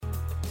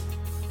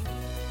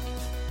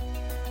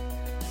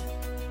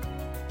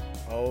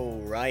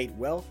All right,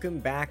 welcome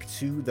back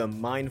to The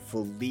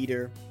Mindful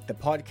Leader, the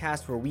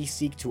podcast where we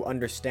seek to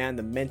understand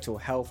the mental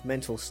health,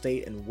 mental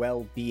state, and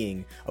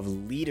well-being of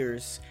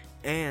leaders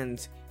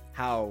and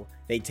how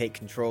they take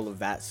control of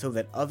that so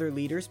that other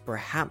leaders,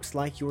 perhaps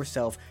like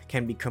yourself,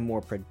 can become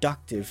more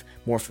productive,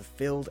 more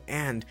fulfilled,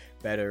 and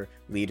better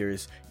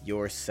leaders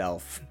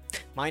yourself.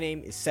 My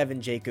name is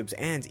Seven Jacobs,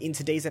 and in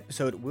today's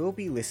episode, we'll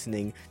be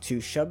listening to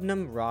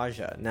Shubnam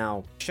Raja.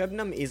 Now,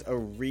 Shubnam is a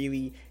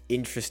really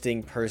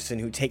interesting person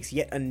who takes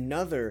yet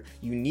another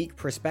unique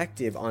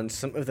perspective on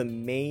some of the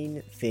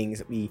main things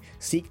that we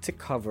seek to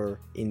cover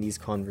in these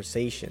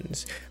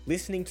conversations.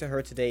 Listening to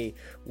her today,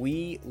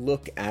 we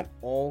look at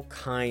all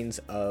kinds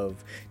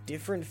of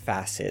different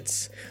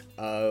facets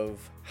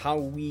of how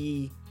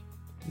we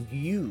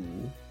view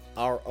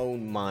our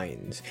own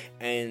minds,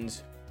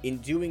 and in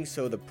doing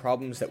so, the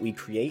problems that we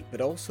create,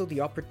 but also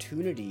the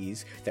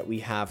opportunities that we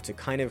have to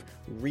kind of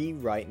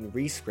rewrite and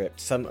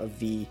rescript some of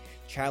the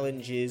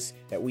challenges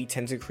that we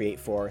tend to create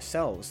for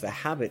ourselves, the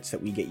habits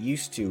that we get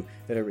used to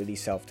that are really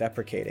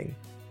self-deprecating.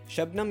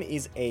 Shubnam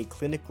is a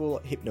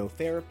clinical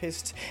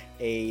hypnotherapist,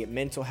 a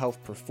mental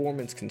health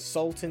performance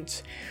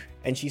consultant,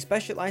 and she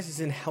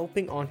specializes in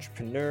helping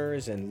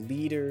entrepreneurs and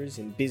leaders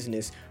in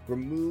business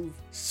remove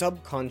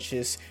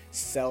subconscious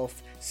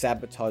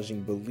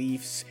self-sabotaging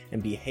beliefs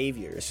and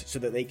behaviors so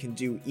that they can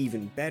do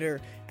even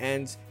better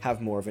and have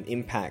more of an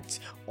impact,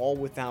 all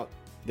without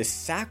the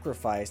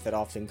sacrifice that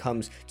often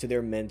comes to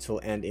their mental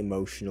and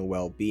emotional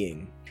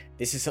well-being.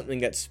 This is something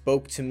that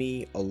spoke to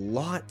me a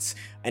lot,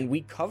 and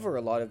we cover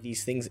a lot of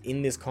these things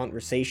in this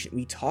conversation.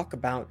 We talk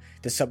about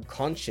the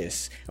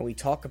subconscious, and we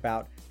talk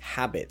about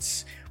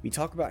habits. We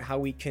talk about how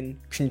we can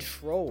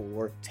control,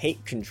 or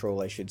take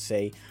control, I should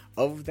say,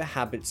 of the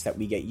habits that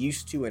we get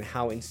used to, and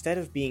how instead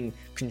of being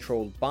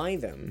controlled by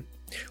them,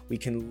 we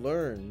can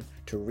learn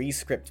to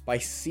rescript by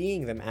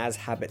seeing them as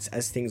habits,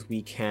 as things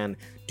we can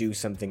do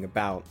something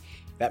about.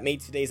 That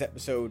made today's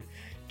episode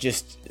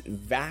just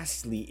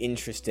vastly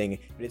interesting,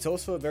 but it's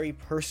also a very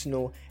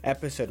personal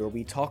episode where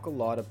we talk a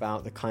lot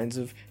about the kinds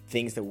of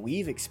things that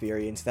we've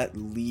experienced that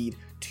lead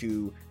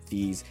to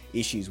these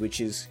issues,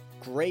 which is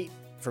great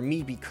for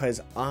me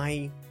because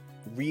I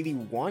really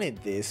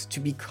wanted this to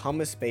become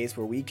a space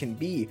where we can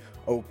be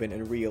open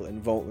and real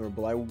and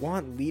vulnerable. I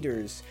want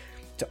leaders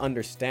to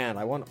understand,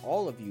 I want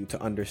all of you to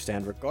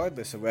understand,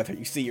 regardless of whether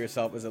you see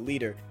yourself as a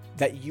leader,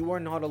 that you are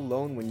not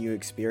alone when you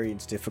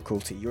experience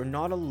difficulty. You're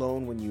not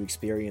alone when you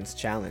experience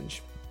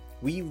challenge.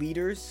 We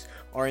leaders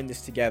are in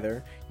this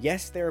together.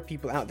 Yes, there are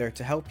people out there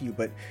to help you,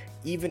 but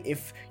even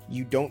if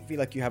you don't feel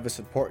like you have a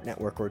support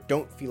network or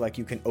don't feel like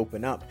you can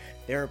open up,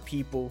 there are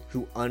people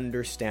who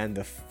understand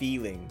the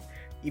feeling,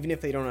 even if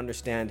they don't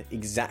understand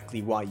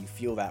exactly why you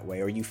feel that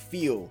way, or you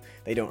feel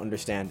they don't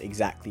understand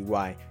exactly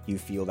why you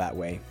feel that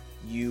way.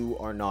 You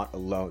are not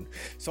alone.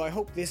 So I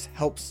hope this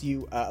helps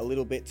you a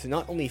little bit to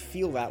not only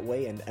feel that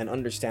way and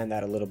understand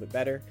that a little bit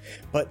better,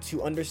 but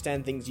to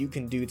understand things you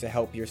can do to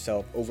help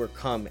yourself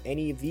overcome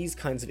any of these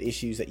kinds of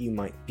issues that you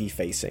might be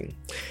facing.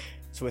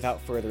 So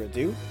without further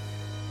ado,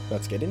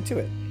 let's get into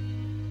it.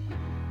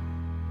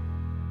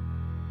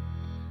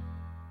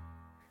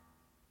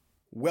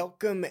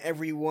 Welcome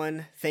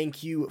everyone,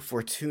 thank you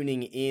for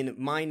tuning in.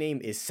 My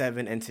name is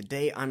Seven, and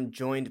today I'm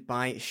joined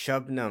by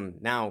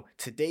Shubnam. Now,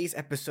 today's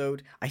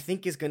episode I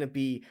think is going to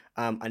be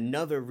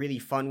another really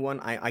fun one.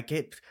 I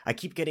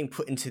keep getting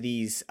put into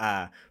these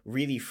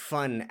really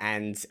fun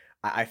and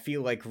I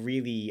feel like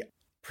really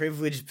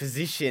privileged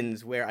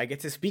positions where I get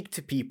to speak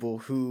to people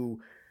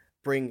who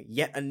bring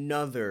yet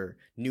another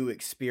new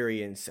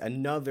experience,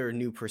 another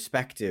new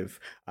perspective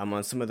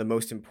on some of the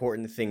most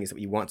important things that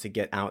we want to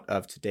get out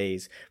of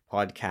today's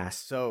podcast.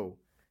 So,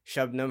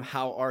 Shubnam,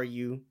 how are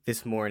you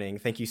this morning?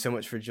 Thank you so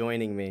much for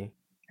joining me.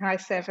 Hi,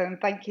 Seven.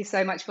 Thank you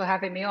so much for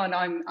having me on.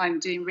 I'm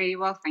doing really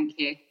well, thank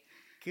you.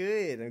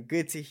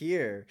 Good to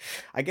hear.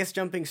 I guess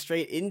jumping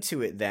straight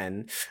into it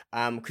then,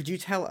 could you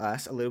tell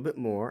us a little bit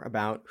more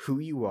about who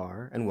you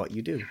are and what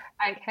you do?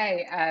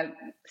 Okay,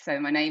 so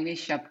my name is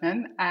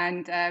Shubnam,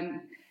 and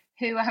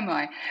who am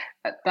I?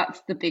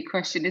 That's the big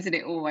question, isn't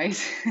it,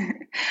 always?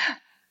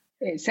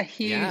 It's a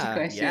huge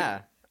question.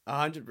 Yeah,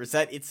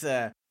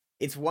 100%.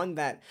 It's one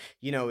that,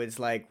 it's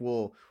like,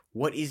 well,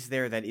 what is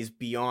there that is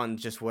beyond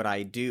just what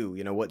I do?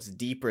 What's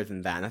deeper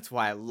than that? And that's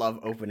why I love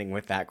opening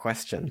with that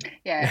question.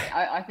 Yeah,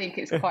 I think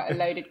it's quite a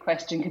loaded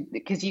question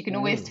because you can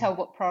always tell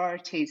what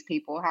priorities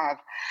people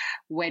have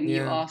when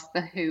you ask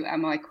the who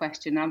am I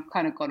question. I've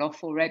kind of gone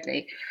off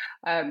already.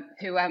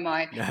 Who am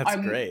I? That's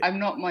great. I'm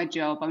not my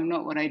job. I'm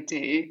not what I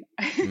do.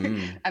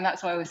 And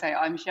that's why I always say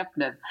I'm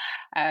Shubnam.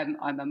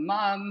 I'm a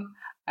mum.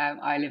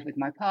 I live with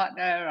my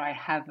partner. I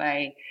have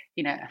a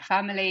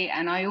family,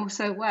 and I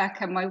also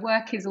work. And my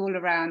work is all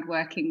around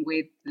working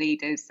with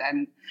leaders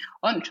and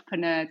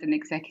entrepreneurs and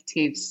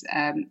executives.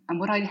 And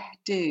what I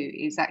do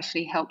is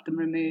actually help them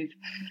remove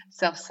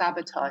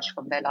self-sabotage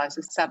from their lives,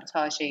 of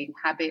sabotaging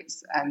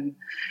habits and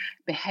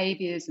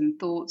behaviors and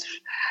thoughts.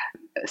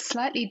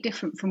 Slightly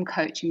different from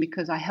coaching,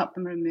 because I help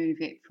them remove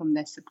it from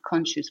their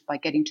subconscious by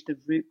getting to the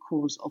root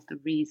cause of the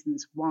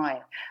reasons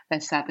why they're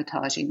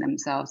sabotaging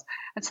themselves.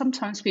 And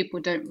sometimes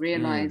people don't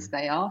realize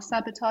they are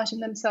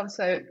sabotaging themselves.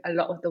 So a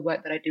lot of the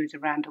work that I do is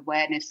around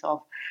awareness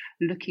of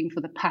looking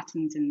for the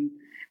patterns in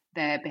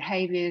their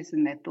behaviors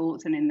and their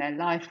thoughts and in their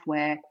life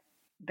where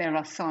there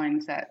are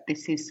signs that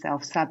this is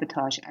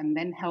self-sabotage, and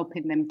then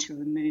helping them to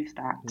remove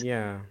that.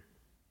 Yeah.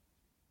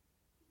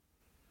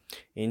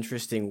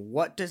 Interesting.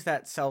 What does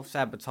that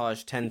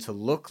self-sabotage tend to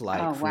look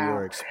like from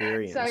your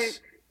experience? So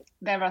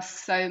there are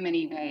so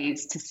many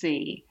ways to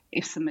see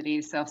if somebody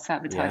is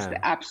self-sabotaged. They're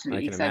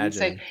absolutely so.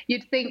 So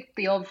you'd think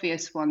the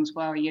obvious ones,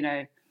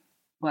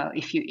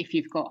 if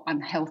you've got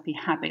unhealthy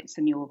habits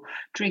and you're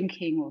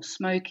drinking or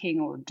smoking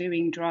or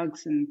doing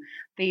drugs, and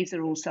these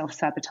are all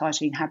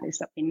self-sabotaging habits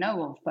that we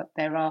know of, but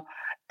there are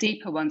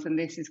deeper ones, and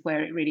this is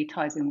where it really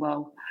ties in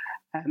well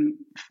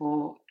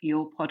for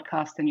your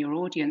podcast and your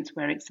audience,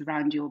 where it's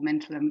around your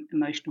mental and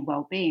emotional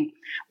well-being.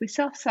 We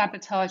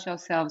self-sabotage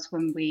ourselves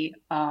when we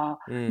are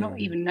not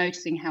even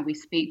noticing how we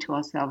speak to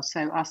ourselves.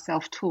 So our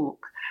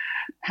self-talk,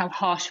 how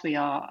harsh we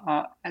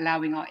are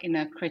allowing our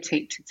inner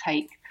critic to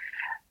take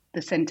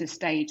the center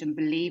stage and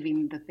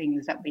believing the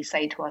things that we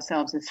say to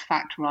ourselves as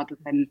fact rather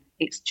than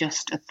it's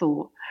just a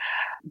thought,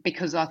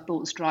 because our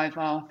thoughts drive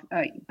our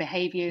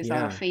behaviors,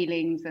 our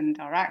feelings and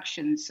our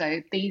actions.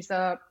 So these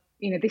are,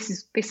 this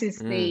is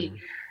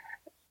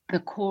the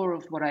core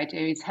of what I do,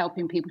 is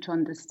helping people to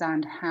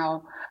understand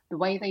how the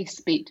way they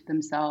speak to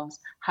themselves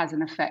has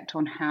an effect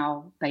on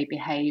how they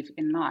behave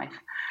in life.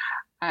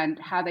 And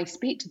how they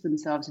speak to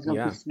themselves is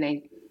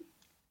obviously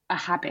a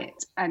habit.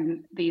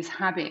 And these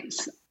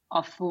habits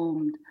are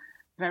formed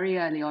very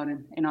early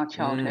on in our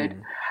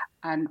childhood.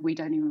 And we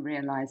don't even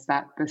realize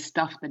that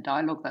the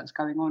dialogue that's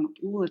going on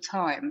all the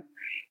time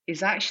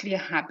is actually a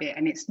habit.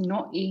 And it's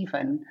not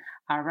even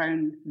our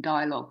own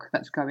dialogue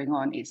that's going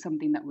on. It's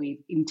something that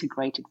we've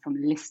integrated from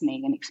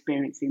listening and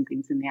experiencing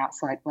things in the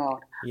outside world.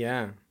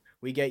 Yeah.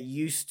 We get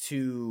used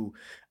to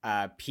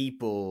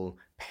people,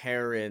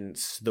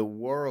 parents, the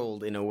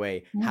world in a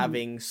way,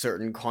 having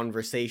certain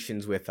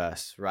conversations with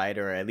us, right?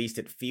 Or at least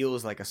it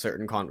feels like a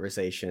certain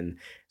conversation.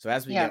 So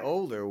as we get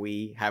older,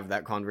 we have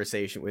that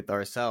conversation with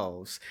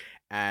ourselves.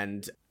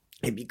 And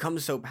it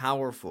becomes so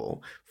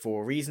powerful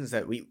for reasons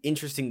that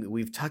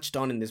we've touched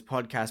on in this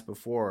podcast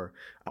before,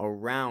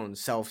 around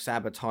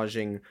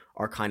self-sabotaging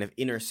our kind of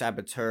inner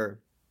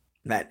saboteur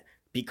that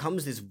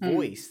becomes this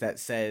voice that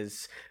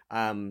says,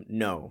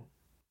 no.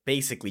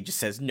 Basically just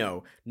says,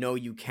 no,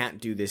 you can't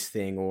do this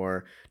thing,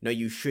 or no,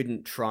 you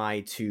shouldn't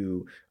try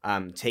to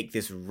take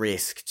this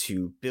risk,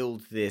 to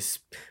build this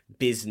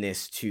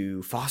business,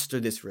 to foster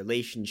this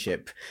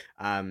relationship.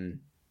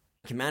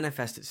 Can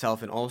manifest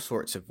itself in all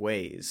sorts of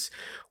ways.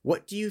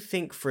 What do you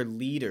think for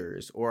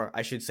leaders, or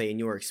I should say in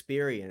your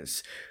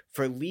experience,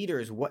 for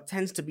leaders, what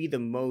tends to be the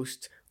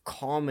most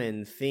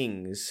common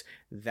things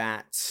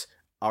that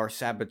our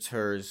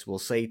saboteurs will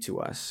say to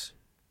us?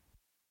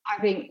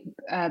 I think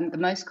the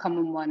most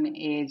common one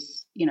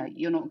is,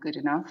 you're not good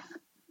enough.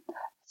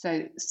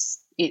 So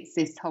it's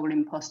this whole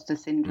imposter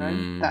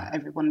syndrome that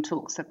everyone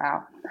talks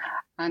about.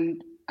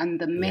 And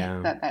the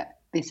myth that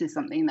this is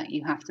something that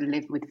you have to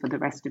live with for the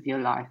rest of your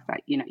life, that,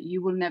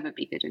 you will never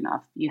be good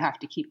enough. You have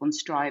to keep on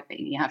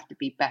striving. You have to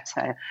be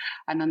better.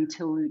 And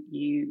until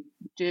you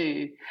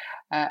do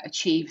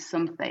achieve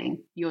something,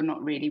 you're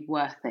not really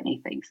worth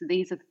anything. So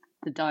these are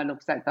the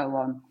dialogues that go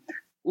on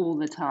all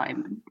the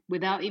time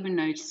without even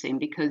noticing,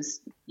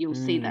 because you'll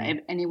see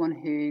that anyone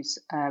who's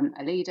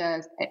a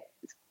leader,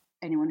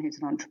 anyone who's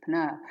an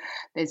entrepreneur,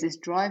 there's this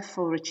drive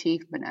for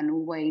achievement and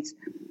always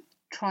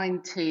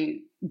trying to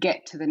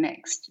get to the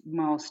next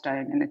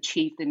milestone and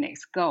achieve the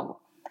next goal.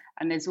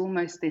 And there's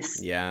almost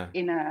this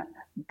inner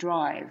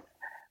drive,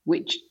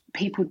 which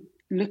people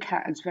look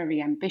at as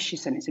very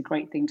ambitious, and it's a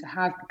great thing to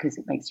have because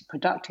it makes you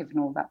productive and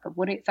all that. But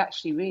what it's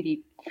actually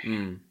really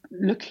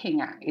looking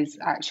at is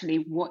actually,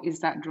 what is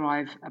that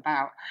drive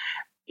about?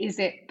 Is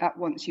it that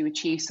once you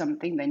achieve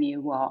something, then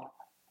you are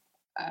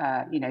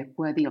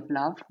worthy of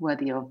love,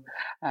 worthy of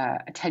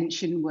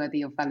attention,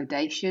 worthy of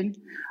validation?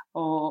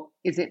 Or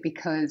is it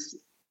because,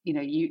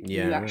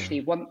 you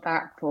actually want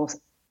that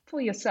for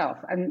yourself,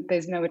 and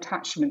there's no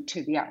attachment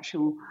to the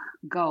actual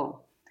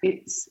goal?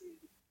 It's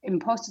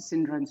imposter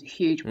syndrome is a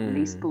huge one.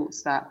 These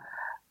thoughts that,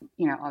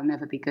 I'll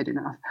never be good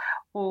enough,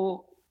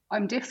 or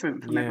I'm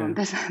different from everyone.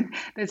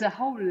 There's a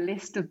whole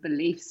list of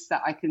beliefs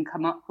that I can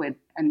come up with,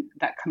 and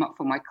that come up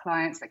for my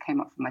clients, that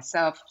came up for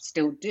myself,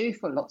 still do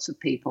for lots of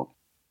people,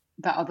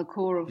 that are the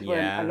core of a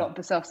lot of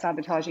the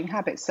self-sabotaging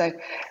habits. So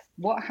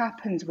what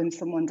happens when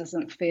someone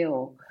doesn't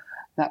feel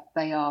that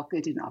they are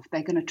good enough?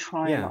 They're going to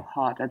try a lot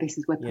harder. This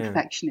is where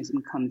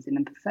perfectionism comes in.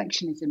 And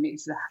perfectionism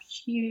is a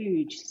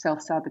huge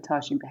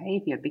self-sabotaging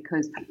behavior,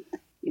 because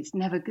it's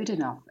never good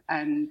enough.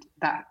 And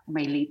that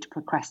may lead to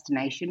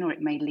procrastination, or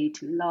it may lead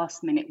to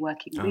last minute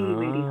working really,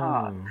 really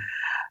hard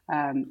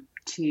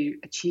to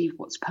achieve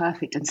what's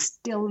perfect and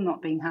still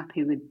not being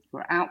happy with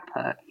your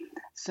output.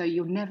 So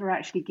you're never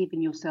actually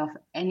giving yourself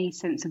any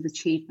sense of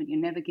achievement. You're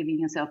never giving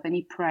yourself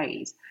any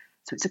praise.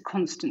 So it's a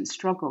constant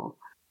struggle.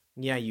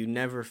 Yeah, you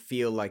never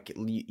feel like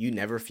you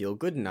never feel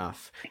good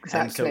enough.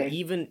 Exactly. And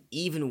so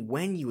even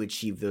when you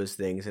achieve those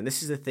things, and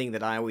this is the thing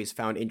that I always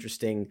found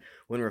interesting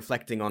when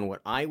reflecting on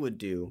what I would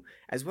do,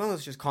 as well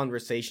as just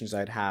conversations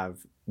I'd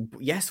have,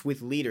 yes,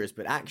 with leaders,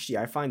 but actually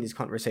I find these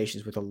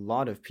conversations with a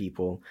lot of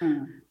people.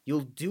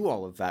 You'll do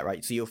all of that,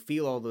 right? So you'll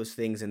feel all those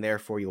things, and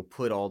therefore you'll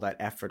put all that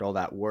effort, all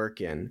that work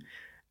in,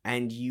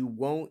 and you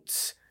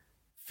won't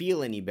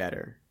feel any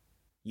better.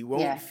 You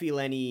won't feel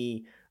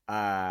any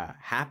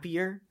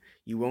happier.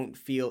 You won't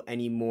feel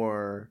any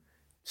more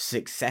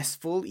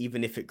successful,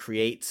 even if it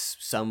creates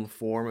some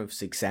form of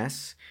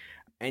success.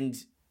 And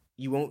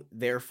you won't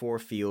therefore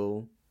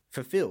feel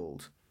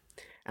fulfilled.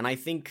 And I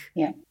think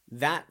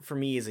that for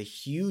me is a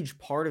huge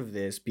part of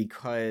this,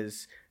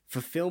 because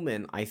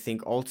fulfillment, I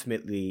think,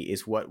 ultimately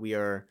is what we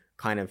are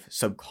kind of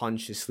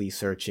subconsciously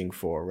searching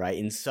for, right?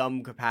 In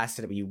some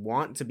capacity, we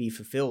want to be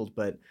fulfilled,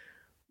 but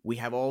we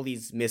have all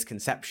these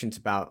misconceptions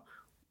about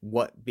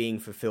what being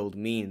fulfilled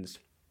means.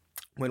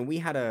 When we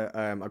had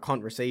a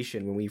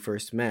conversation when we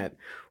first met,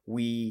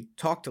 we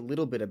talked a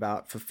little bit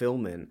about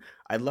fulfillment.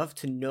 I'd love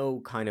to know,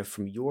 kind of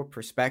from your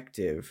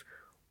perspective,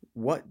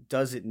 what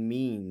does it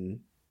mean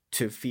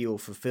to feel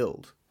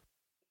fulfilled?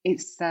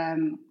 It's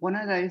one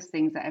of those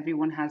things that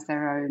everyone has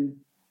their own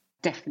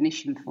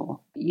definition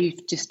for.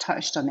 You've just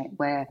touched on it,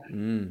 where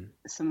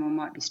someone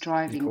might be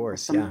striving for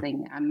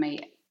something and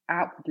may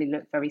outwardly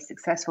look very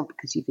successful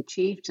because you've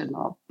achieved a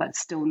lot, but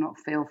still not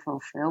feel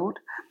fulfilled.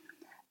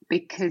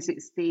 Because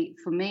it's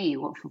for me,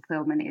 what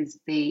fulfillment is,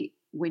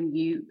 when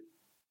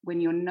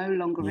you're no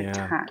longer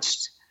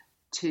attached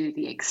to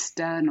the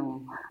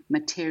external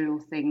material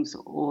things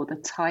or the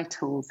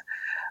titles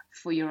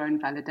for your own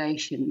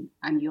validation,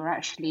 and you're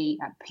actually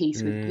at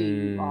peace with who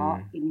you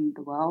are in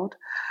the world,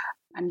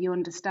 and you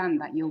understand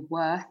that your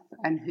worth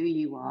and who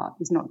you are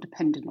is not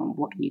dependent on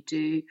what you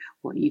do,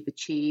 what you've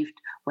achieved,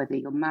 whether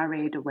you're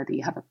married or whether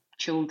you have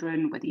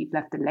children, whether you've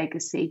left a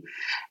legacy.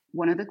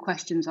 One of the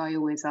questions I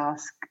always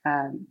ask,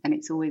 and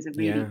it's always a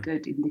really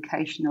good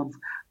indication of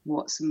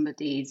what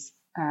somebody's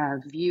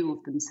view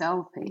of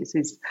themselves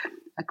is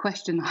a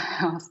question I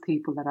ask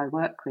people that I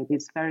work with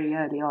is very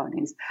early on,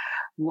 is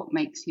what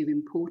makes you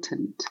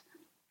important?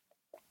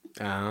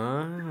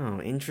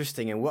 Oh,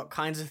 interesting. And what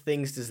kinds of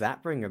things does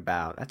that bring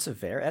about? That's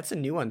a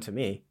new one to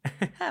me.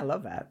 I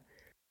love that.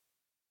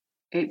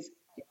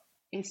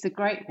 It's a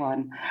great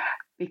one,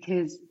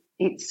 because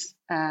it's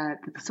the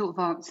sort of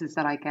answers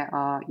that I get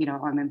are,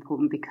 I'm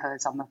important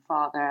because I'm a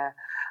father.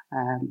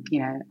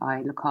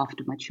 I look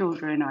after my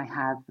children. I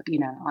have,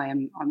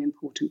 I'm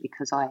important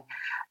because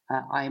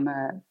I'm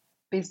a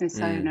business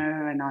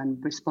owner and I'm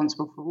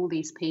responsible for all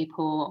these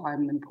people.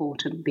 I'm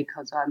important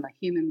because I'm a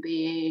human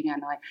being,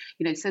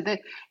 and so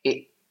that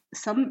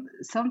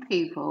some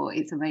people,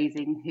 it's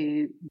amazing,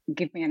 who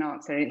give me an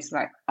answer. It's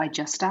like, I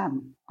just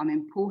am. I'm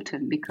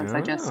important because I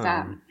just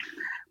am,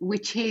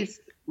 which is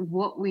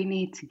what we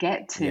need to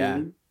get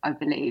to, I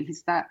believe,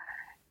 is that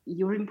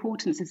your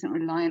importance isn't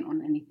reliant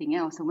on anything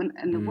else.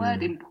 And the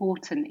word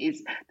important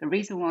is, the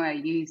reason why I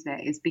use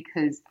that is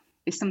because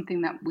it's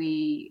something that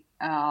we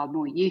are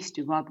more used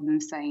to, rather than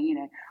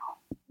saying,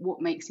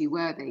 what makes you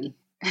worthy?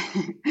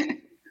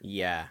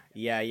 Yeah.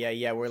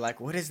 We're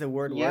like, what does the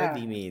word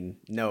worthy mean?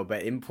 No,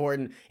 but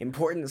important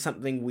is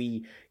something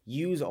we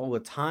use all the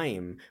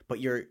time.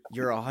 But you're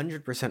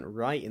 100%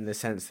 right in the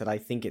sense that I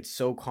think it's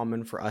so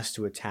common for us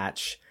to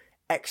attach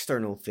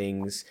external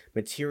things,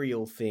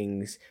 material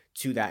things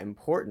to that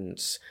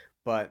importance.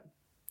 But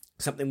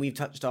something we've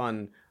touched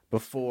on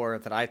before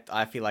that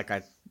I feel like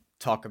I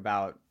talk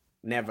about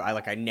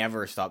I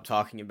never stop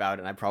talking about,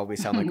 and I probably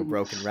sound like a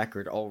broken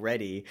record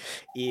already,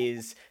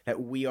 is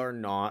that we are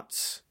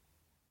not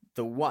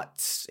the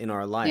what's in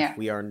our life. Yeah.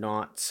 We are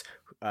not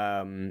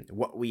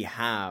what we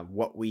have,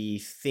 what we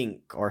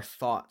think, our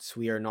thoughts.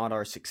 We are not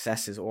our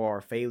successes or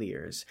our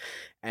failures.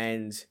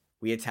 And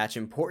we attach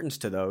importance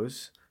to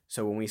those.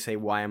 So when we say,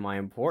 why am I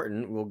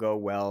important? We'll go,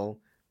 well,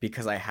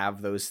 because I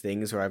have those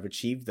things or I've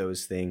achieved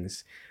those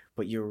things.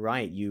 But you're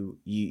right.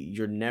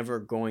 You're never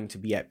going to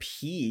be at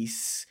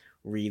peace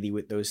really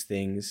with those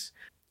things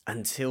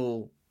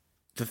until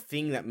the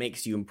thing that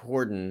makes you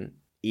important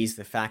is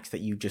the fact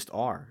that you just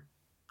are.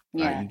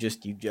 Yeah.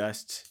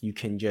 You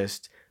can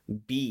just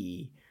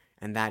be,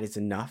 and that is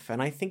enough.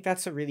 And I think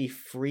that's a really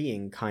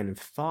freeing kind of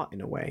thought in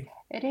a way.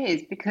 It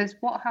is, because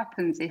what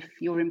happens if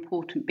you're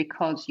important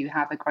because you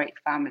have a great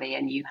family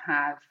and you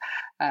have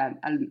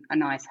a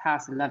nice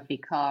house, a lovely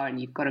car, and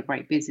you've got a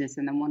great business,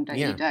 and then one day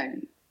you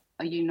don't?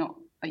 Are you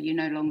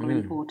no longer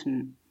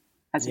important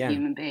as a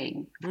human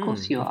being? Of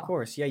course you are. Of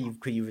course, yeah.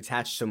 You've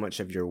attached so much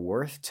of your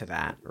worth to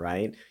that,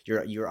 right?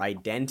 Your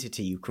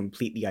identity, you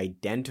completely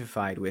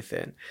identified with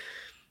it.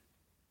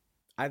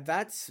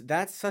 That's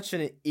such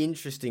an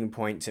interesting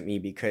point to me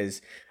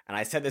because, and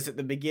I said this at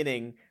the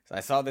beginning, so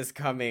I saw this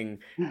coming.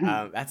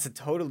 That's a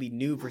totally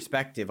new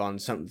perspective on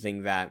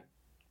something that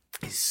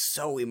is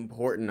so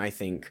important, I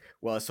think.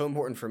 Well, it's so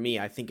important for me,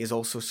 I think is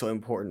also so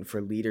important for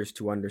leaders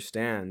to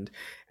understand.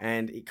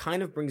 And it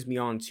kind of brings me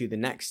on to the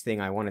next thing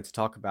I wanted to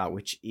talk about,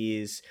 which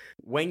is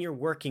when you're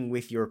working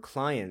with your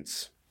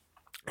clients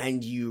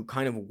and you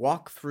kind of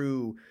walk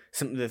through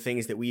some of the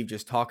things that we've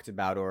just talked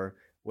about, or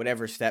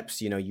whatever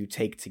steps, you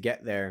take to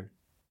get there.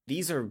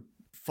 These are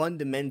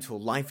fundamental,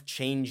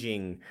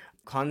 life-changing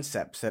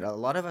concepts that a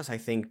lot of us, I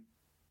think,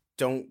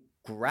 don't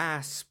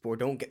grasp or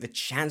don't get the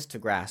chance to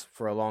grasp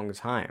for a long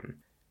time.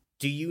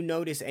 Do you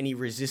notice any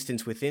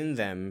resistance within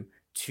them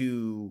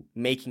to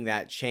making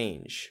that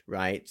change,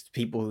 right?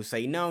 People who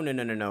say,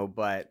 no,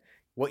 but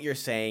what you're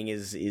saying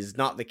is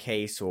not the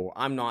case, or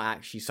I'm not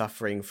actually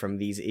suffering from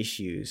these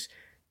issues.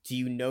 Do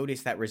you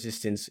notice that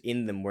resistance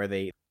in them where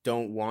they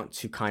don't want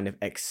to kind of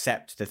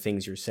accept the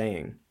things you're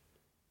saying?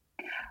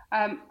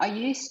 I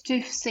used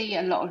to see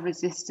a lot of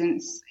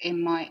resistance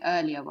in my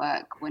earlier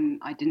work when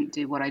I didn't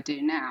do what I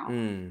do now.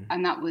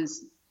 And that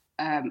was,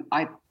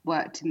 I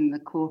worked in the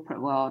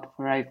corporate world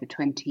for over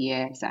 20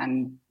 years,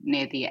 and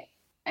near the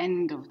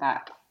end of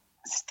that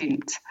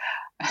stint,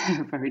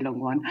 a very long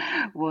one,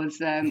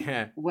 was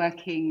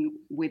working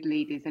with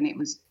leaders, and it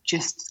was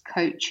just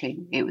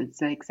coaching. It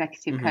was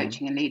executive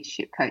coaching and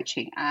leadership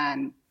coaching,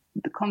 and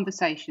the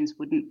conversations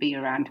wouldn't be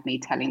around me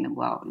telling them,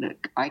 well,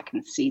 look, I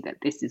can see that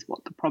this is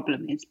what the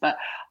problem is, but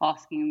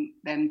asking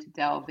them to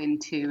delve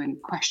into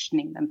and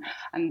questioning them.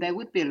 And there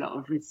would be a lot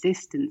of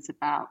resistance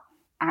about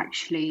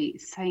actually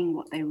saying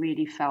what they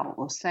really felt,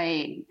 or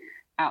saying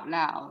out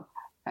loud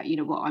that,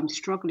 I'm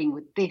struggling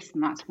with this,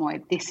 and that's why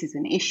this is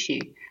an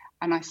issue.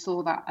 And I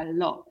saw that a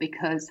lot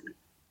because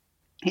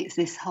it's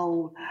this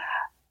whole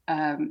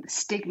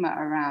stigma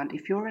around,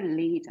 if you're a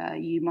leader,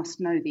 you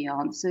must know the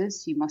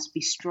answers, you must be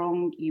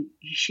strong, you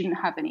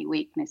shouldn't have any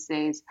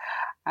weaknesses,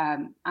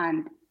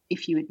 and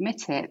if you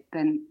admit it,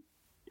 then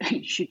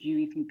should you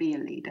even be a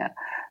leader?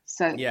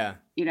 So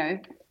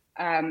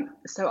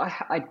so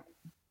I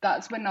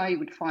that's when I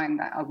would find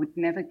that I would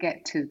never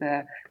get to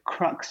the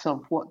crux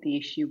of what the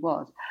issue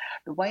was.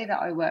 The way that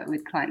I work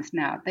with clients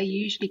now, they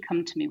usually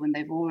come to me when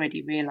they've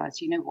already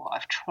realized,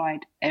 I've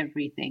tried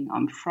everything.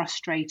 I'm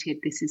frustrated.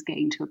 This is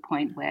getting to a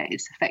point where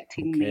it's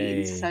affecting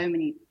me in so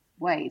many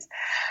ways.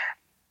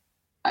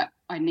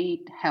 I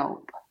need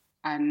help.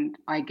 And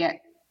I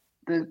get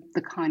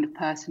the kind of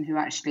person who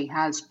actually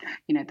has,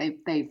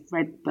 they've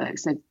read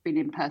books, they've been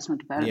in personal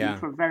development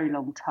for a very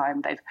long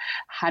time. They've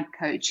had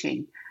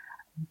coaching,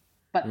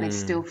 but they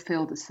still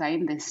feel the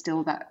same. There's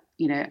still that,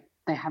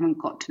 they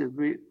haven't got to the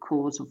root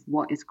cause of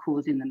what is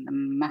causing them the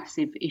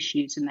massive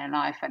issues in their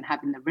life and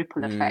having the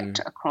ripple effect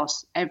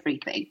across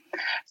everything.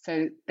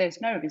 So there's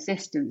no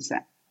resistance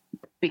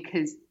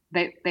because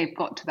they've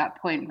got to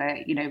that point where,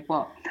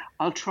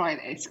 I'll try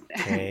this.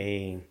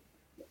 Okay.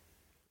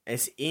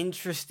 It's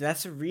interesting.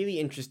 That's really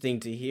interesting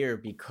to hear,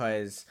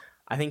 because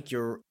I think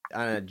you're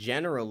on a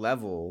general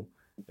level.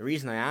 The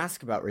reason I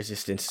ask about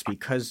resistance is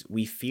because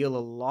we feel a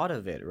lot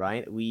of it,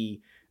 right?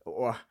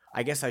 Or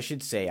I guess I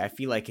should say, I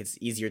feel like it's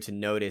easier to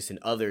notice in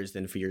others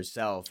than for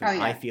yourself.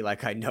 And I feel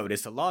like I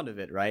notice a lot of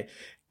it, right?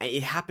 And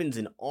it happens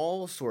in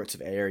all sorts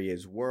of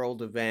areas,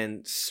 world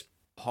events,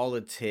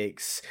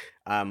 politics,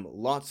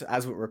 lots.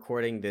 As we're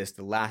recording this,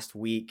 the last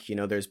week,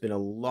 there's been a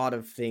lot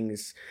of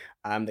things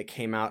that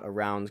came out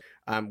around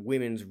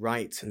women's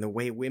rights and the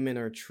way women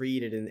are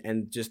treated,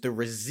 and just the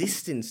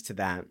resistance to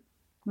that.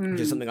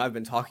 Which is something I've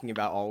been talking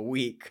about all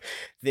week.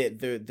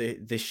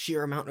 The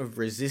sheer amount of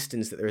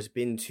resistance that there's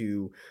been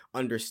to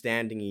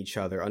understanding each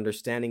other,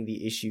 understanding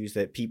the issues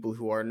that people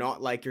who are not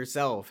like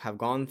yourself have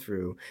gone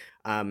through.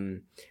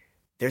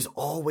 There's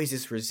always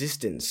this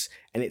resistance,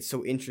 and it's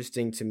so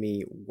interesting to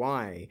me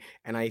why.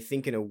 And I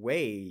think in a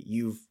way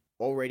you've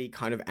already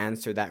kind of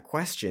answered that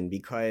question,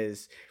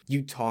 because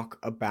you talk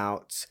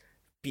about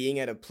being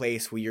at a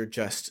place where you're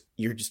just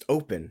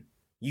open.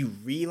 You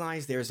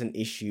realize there's an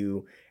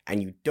issue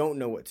and you don't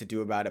know what to do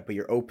about it, but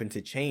you're open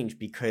to change,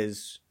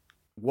 because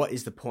what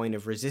is the point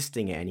of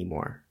resisting it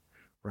anymore,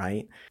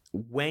 right?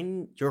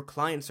 When your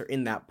clients are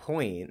in that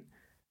point,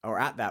 or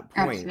at that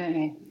point,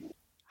 Absolutely.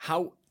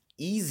 How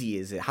easy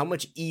is it? How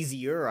much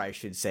easier, I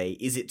should say,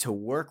 is it to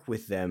work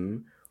with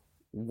them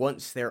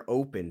once they're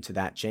open to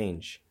that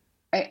change?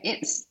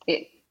 That's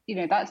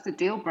the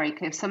deal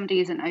breaker. If somebody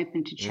isn't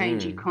open to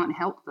change, you can't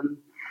help them.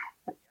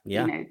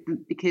 Yeah.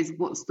 Because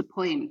what's the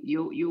point?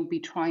 You'll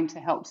be trying to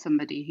help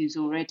somebody who's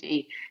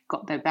already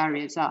got their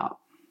barriers up.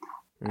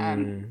 But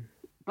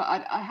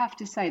I have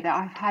to say that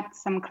I've had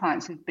some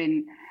clients who've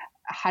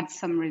had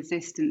some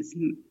resistance,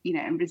 and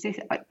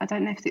I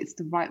don't know if it's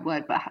the right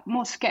word, but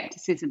more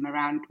skepticism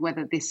around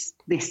whether this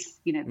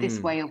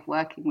way of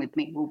working with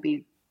me will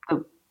be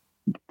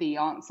the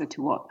answer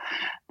to what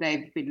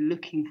they've been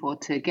looking for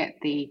to get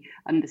the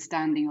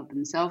understanding of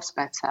themselves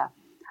better.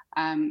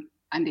 And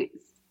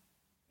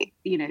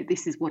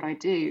this is what I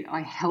do.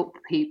 I help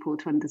people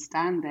to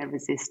understand their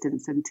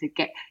resistance and to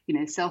get,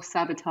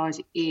 self-sabotage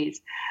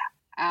is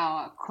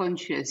our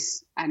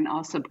conscious and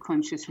our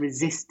subconscious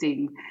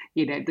resisting,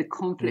 the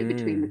conflict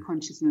between the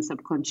conscious and the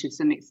subconscious.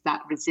 And it's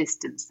that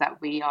resistance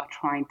that we are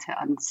trying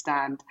to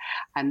understand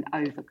and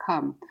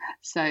overcome.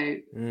 So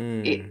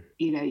you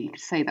could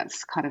say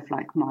that's kind of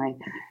like my,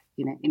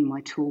 in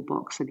my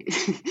toolbox, and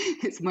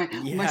it's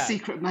my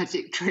secret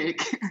magic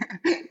trick.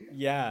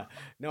 Yeah,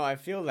 no, I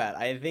feel that.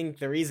 I think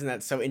the reason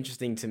that's so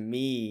interesting to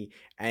me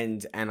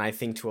and I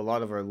think to a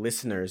lot of our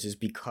listeners is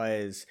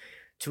because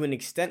to an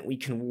extent we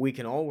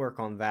can all work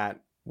on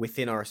that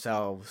within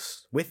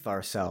ourselves, with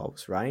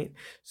ourselves, right?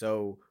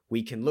 So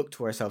we can look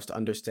to ourselves to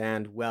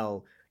understand,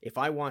 well, if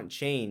I want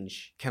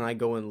change, can I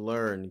go and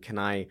learn? Can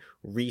I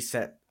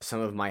reset some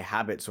of my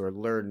habits or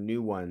learn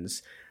new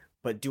ones?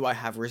 But do I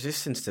have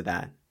resistance to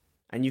that?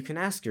 And you can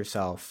ask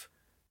yourself,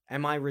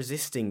 am I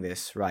resisting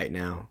this right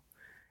now?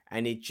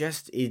 And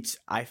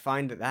I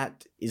find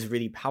that is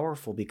really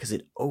powerful because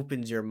it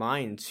opens your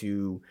mind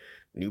to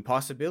new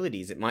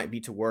possibilities. It might be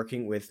to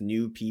working with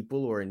new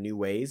people or in new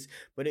ways,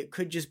 but it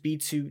could just be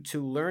to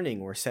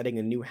learning or setting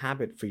a new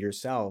habit for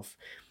yourself.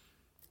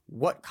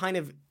 What kind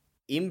of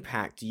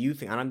impact do you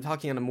think, and I'm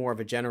talking on a more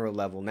of a general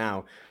level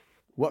now,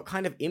 what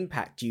kind of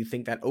impact do you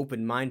think that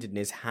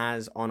open-mindedness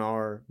has on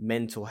our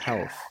mental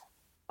health?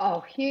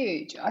 Oh,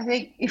 huge. I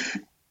think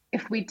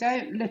if we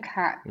don't look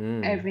at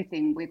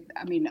everything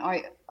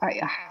I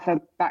have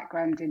a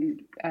background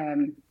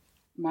in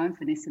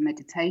mindfulness and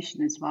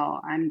meditation as well,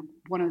 and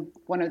one of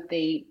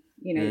the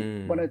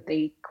one of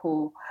the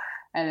core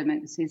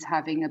elements is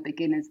having a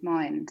beginner's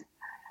mind.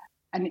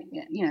 And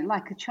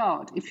like a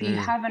child, if you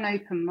have an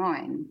open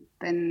mind,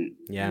 then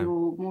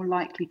you're more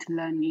likely to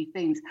learn new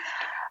things.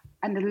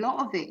 And a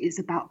lot of it is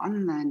about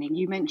unlearning.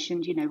 You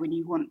mentioned, when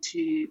you want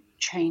to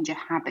change a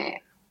habit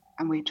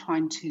and we're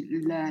trying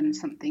to learn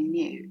something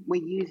new,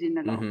 we're using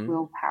a lot of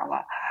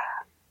willpower.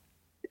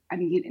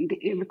 And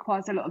it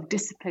requires a lot of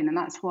discipline. And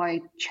that's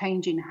why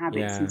changing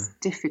habits is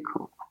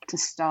difficult to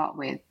start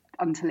with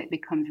until it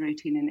becomes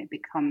routine and it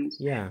becomes,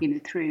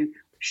 through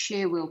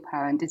sheer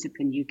willpower and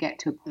discipline, you get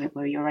to a point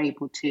where you're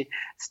able to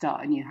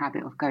start a new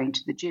habit of going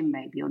to the gym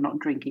maybe, or not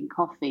drinking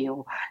coffee,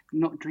 or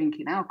not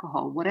drinking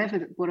alcohol, whatever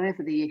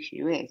the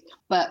issue is.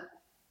 But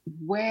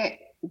where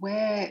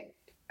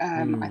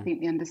I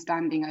think the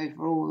understanding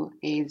overall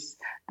is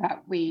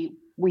that we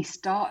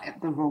start at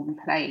the wrong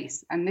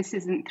place, and this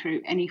isn't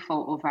through any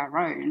fault of our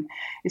own.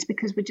 It's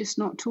because we're just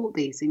not taught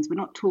these things. We're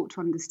not taught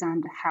to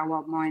understand how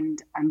our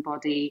mind and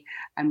body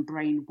and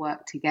brain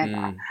work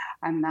together,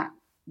 and that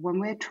when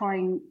we're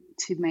trying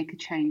to make a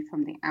change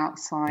from the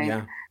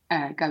outside,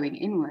 going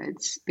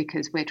inwards,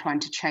 because we're trying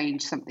to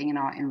change something in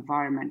our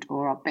environment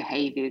or our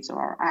behaviors or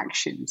our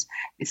actions,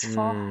 it's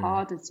far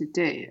harder to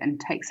do and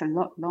takes a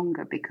lot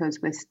longer because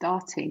we're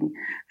starting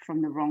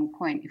from the wrong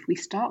point. If we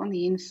start on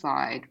the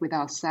inside with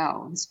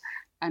ourselves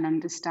and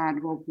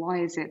understand, well,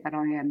 why is it that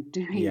I am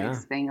doing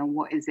this thing, and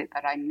what is it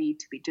that I need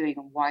to be doing,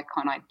 and why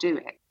can't I do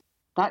it?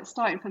 That's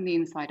starting from the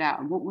inside out.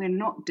 And what we're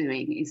not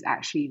doing is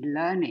actually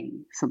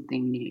learning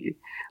something new.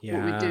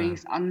 What we're doing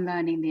is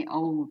unlearning the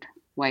old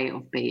way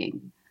of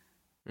being.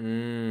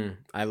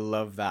 I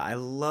love that. I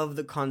love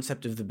the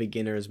concept of the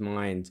beginner's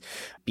mind,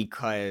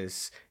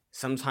 because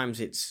sometimes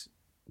it's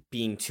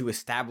being too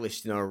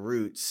established in our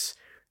roots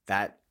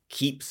that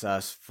keeps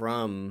us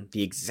from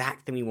the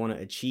exact thing we want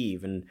to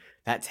achieve. And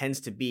that tends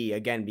to be,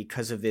 again,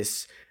 because of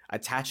this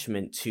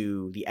attachment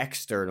to the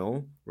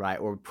external, right?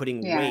 Or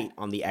putting weight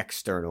on the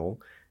external.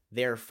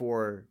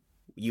 Therefore,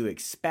 you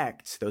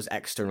expect those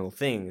external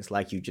things,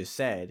 like you just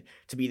said,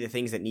 to be the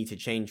things that need to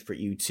change for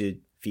you to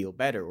feel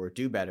better or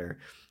do better.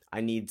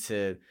 I need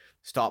to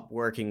stop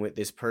working with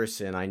this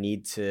person. I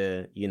need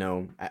to,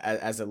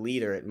 as a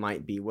leader, it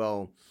might be,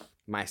 well,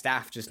 my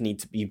staff just need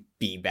to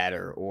be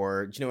better,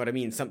 or do you know what I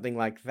mean? Something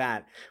like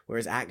that.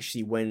 Whereas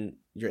actually when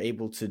you're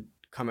able to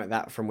come at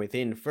that from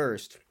within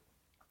first,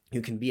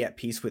 you can be at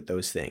peace with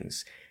those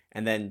things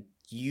and then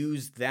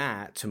use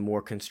that to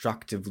more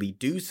constructively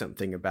do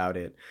something about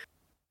it.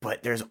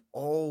 But there's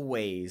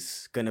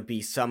always going to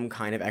be some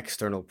kind of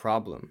external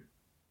problem.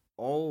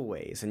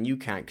 Always. And you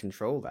can't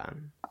control that.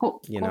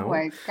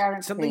 Always,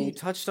 guaranteed. Something you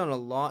touched on a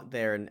lot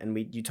there,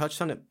 and you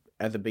touched on it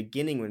at the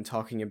beginning when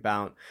talking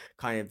about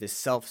kind of this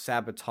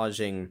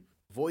self-sabotaging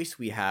voice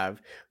we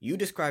have. You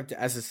described it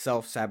as a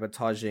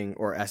self-sabotaging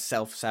or as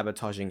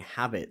self-sabotaging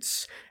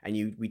habits,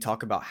 and we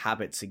talk about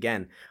habits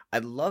again.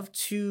 I'd love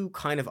to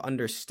kind of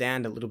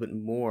understand a little bit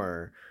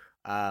more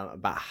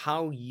about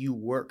how you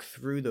work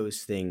through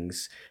those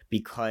things,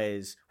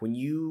 because when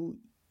you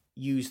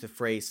use the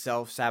phrase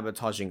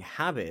self-sabotaging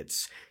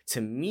habits,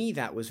 to me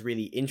that was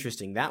really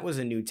interesting. That was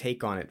a new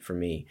take on it for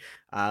me.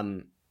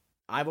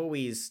 I've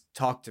always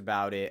talked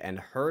about it and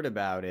heard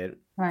about it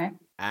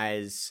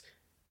as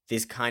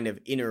this kind of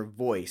inner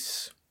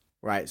voice,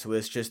 right? So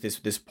it's just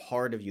this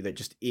part of you that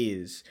just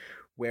is.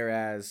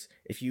 Whereas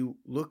if you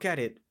look at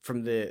it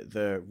from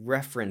the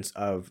reference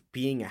of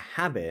being a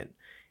habit,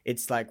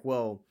 it's like,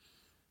 well,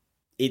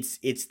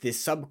 it's this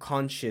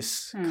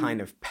subconscious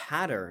kind of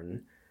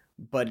pattern,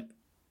 but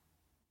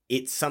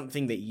it's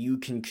something that you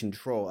can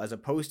control, as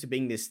opposed to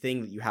being this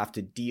thing that you have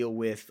to deal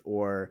with,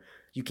 or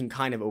you can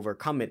kind of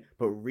overcome it,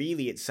 but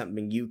really it's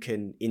something you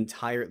can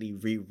entirely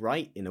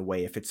rewrite in a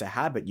way. If it's a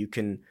habit, you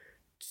can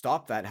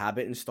stop that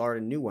habit and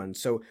start a new one.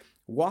 So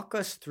walk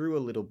us through a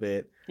little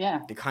bit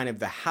the kind of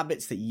the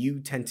habits that you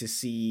tend to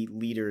see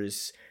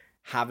leaders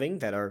having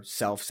that are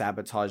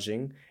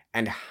self-sabotaging,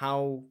 and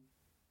how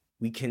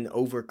we can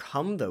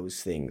overcome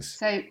those things.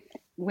 So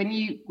when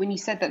you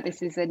said that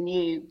this is a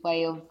new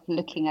way of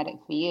looking at it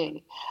for you,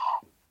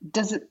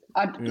 does it,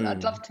 I'd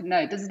love to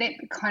know, doesn't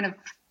it kind of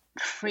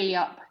free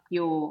up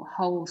your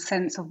whole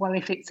sense of, well,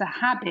 if it's a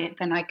habit,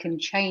 then I can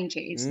change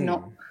it. It's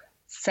not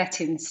set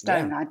in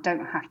stone. I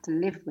don't have to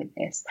live with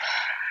this.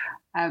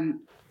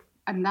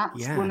 And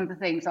that's one of the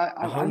things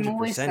I'm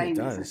always saying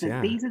this.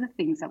 These are the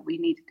things that we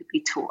needed to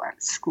be taught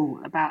at school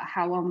about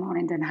how our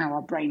mind and how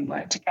our brain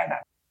work together.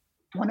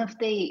 One of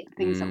the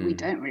things that we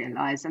don't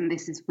realize, and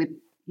this is with,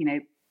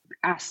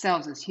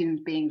 ourselves as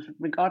human beings,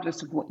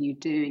 regardless of what you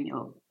do in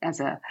your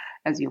as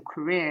your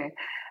career,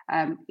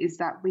 is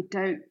that we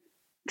don't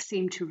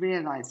seem to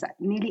realize that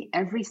nearly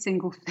every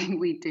single thing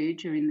we do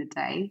during the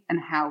day, and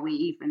how we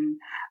even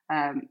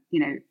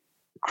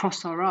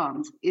cross our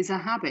arms, is a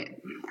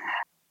habit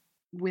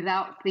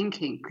without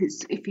thinking.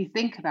 Because if you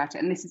think about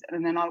it,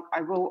 and then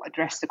I will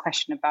address the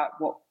question about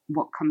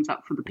what comes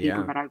up for the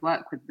people that I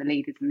work with, the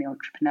leaders and the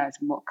entrepreneurs,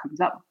 and what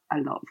comes up a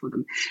lot for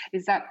them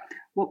is that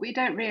what we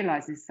don't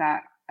realize is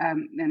that,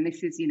 and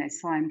this is,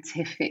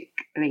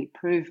 scientifically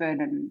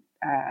proven, and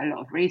a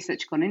lot of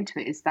research gone into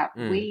it, is that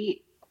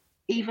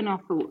even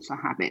our thoughts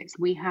are habits.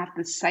 We have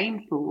the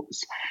same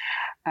thoughts.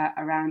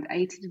 Around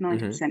 80 to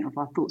 90% of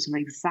our thoughts are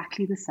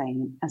exactly the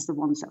same as the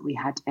ones that we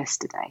had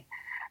yesterday,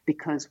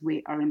 because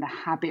we are in the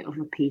habit of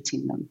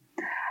repeating them.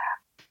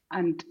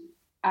 And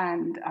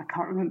I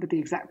can't remember the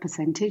exact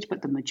percentage,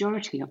 but the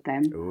majority of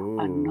them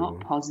are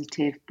not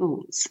positive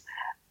thoughts.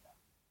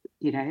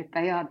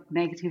 They are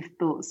negative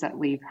thoughts that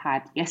we've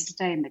had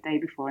yesterday and the day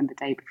before and the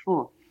day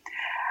before.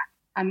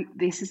 And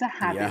this is a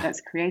habit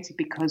that's created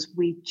because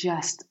we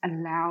just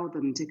allow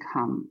them to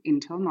come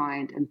into our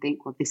mind and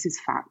think, well, this is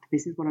fact.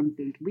 This is what I'm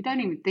thinking. We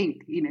don't even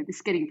think, this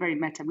is getting very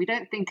meta. We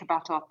don't think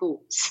about our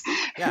thoughts.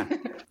 Yeah.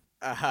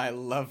 I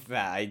love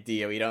that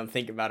idea. We don't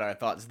think about our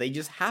thoughts. They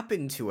just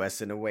happen to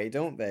us in a way,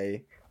 don't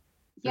they?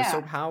 They're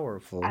so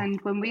powerful. And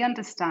when we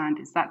understand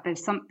is that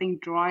there's something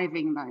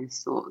driving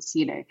those thoughts,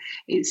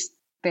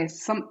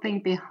 there's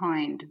something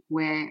behind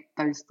where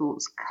those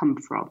thoughts come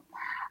from.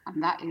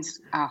 And that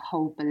is our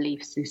whole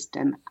belief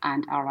system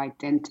and our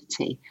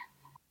identity.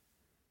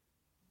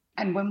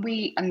 And when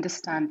we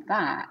understand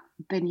that,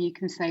 then you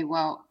can say,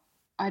 well,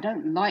 I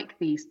don't like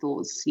these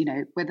thoughts,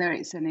 whether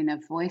it's an inner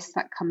voice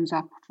that comes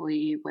up for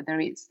you, whether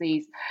it's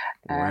these,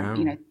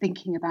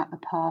 thinking about the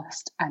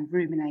past and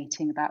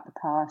ruminating about the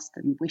past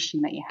and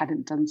wishing that you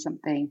hadn't done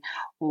something,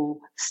 or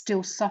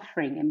still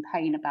suffering in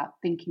pain about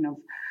thinking of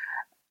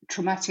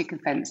traumatic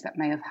events that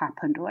may have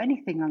happened, or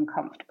anything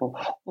uncomfortable,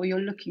 or you're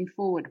looking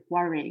forward,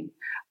 worrying,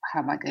 how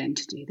am I going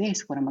to do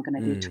this? What am I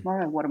going to do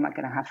tomorrow? What am I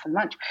going to have for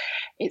lunch?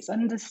 It's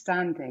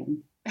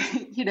understanding,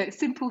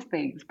 simple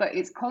things, but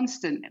it's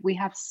constant. We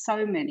have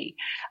so many.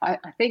 I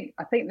think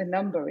the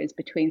number is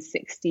between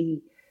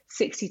 60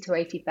 to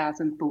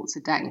 80,000 thoughts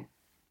a day,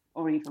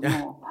 or even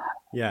more.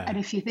 Yeah. And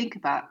if you think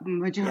about, the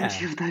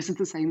majority of those are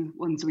the same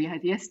ones we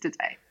had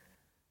yesterday.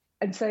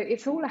 And so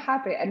it's all a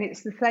habit, and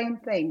it's the same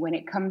thing when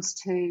it comes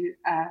to,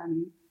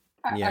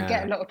 I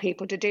get a lot of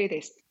people to do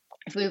this.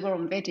 If we were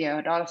on video,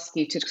 I'd ask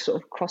you to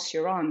sort of cross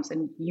your arms,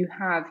 and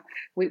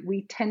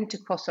we tend to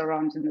cross our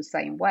arms in the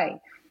same way.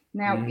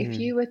 Now, if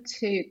you were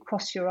to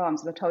cross your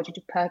arms, and I told you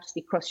to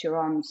purposely cross your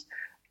arms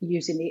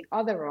using the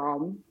other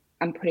arm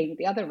and putting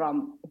the other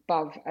arm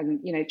above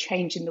and,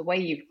 changing the way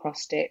you've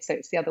crossed it so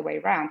it's the other way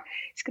around,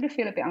 it's going to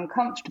feel a bit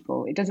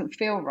uncomfortable. It doesn't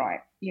feel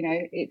right.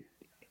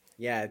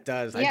 Yeah, it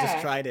does. I just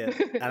tried it,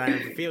 and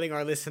I'm feeling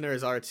our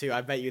listeners are too.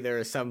 I bet you there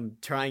are some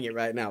trying it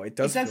right now. It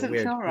doesn't feel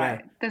weird. Feel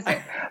right, does it?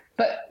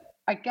 But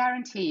I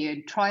guarantee you,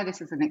 and try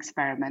this as an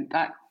experiment,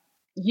 that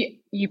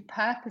you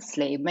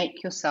purposely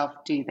make yourself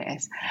do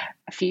this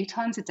a few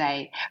times a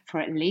day for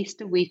at least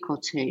a week or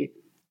two,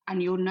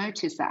 and you'll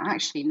notice that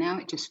actually now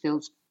it just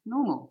feels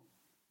normal.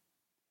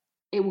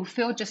 It will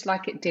feel just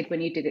like it did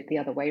when you did it the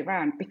other way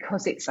around,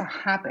 because it's a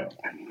habit.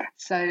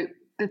 So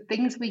the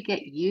things we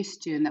get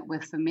used to and that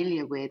we're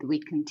familiar with, we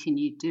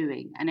continue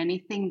doing. And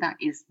anything that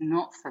is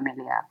not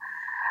familiar,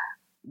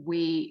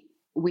 we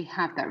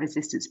have that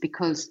resistance,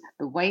 because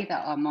the way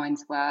that our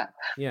minds work,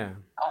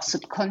 our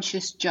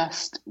subconscious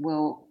just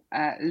will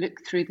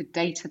look through the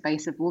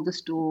database of all the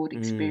stored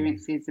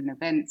experiences and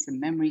events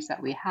and memories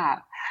that we have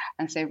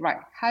and say, right,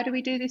 how do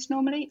we do this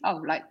normally?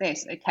 Oh, like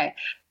this. Okay,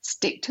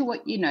 stick to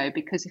what you know,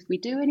 because if we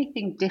do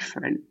anything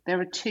different,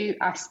 there are two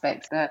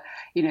aspects that,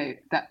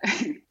 that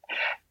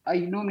I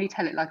normally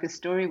tell it like a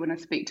story when I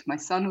speak to my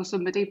son or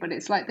somebody, but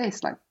it's like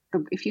this, like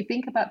if you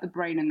think about the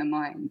brain and the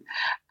mind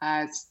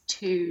as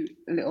two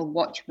little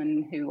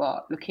watchmen who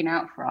are looking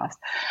out for us,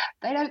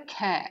 they don't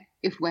care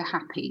if we're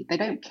happy. They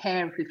don't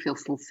care if we feel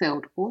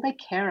fulfilled. All they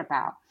care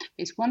about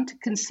is, one, to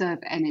conserve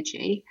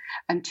energy,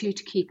 and two,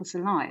 to keep us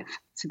alive.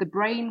 So the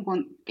brain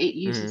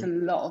uses a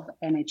lot of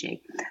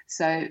energy.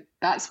 So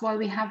that's why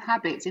we have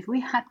habits. If we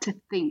had to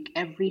think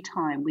every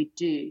time we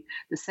do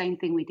the same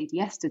thing we did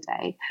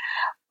yesterday,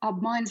 our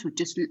brains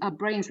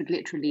would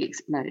literally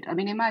explode. I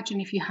mean, imagine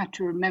if you had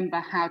to remember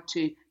how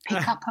to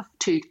pick up a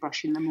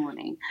toothbrush in the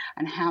morning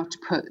and how to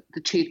put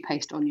the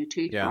toothpaste on your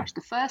toothbrush. Yeah.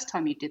 The first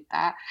time you did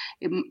that,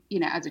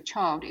 as a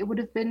child, it would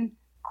have been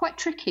quite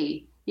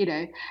tricky,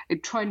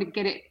 trying to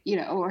get it,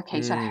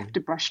 so I have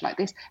to brush like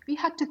this. But you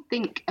had to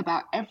think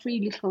about every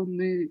little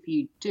move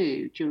you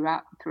do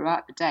throughout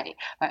the day.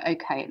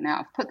 Like, okay, now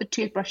I've put the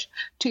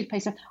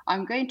toothpaste on.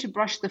 I'm going to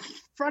brush the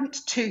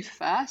front tooth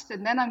first,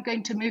 and then I'm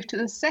going to move to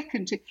the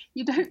second tooth.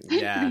 You don't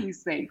think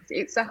these things.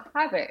 It's a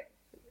habit.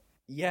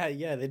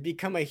 Yeah, they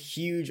become a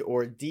huge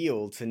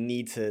ordeal to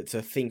need to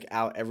think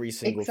out every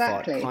single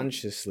thought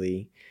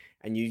consciously.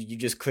 And you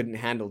just couldn't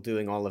handle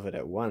doing all of it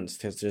at once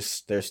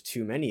because there's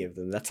too many of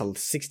them. That's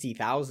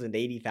 60,000,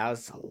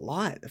 80,000, a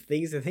lot of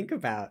things to think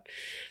about.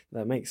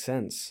 That makes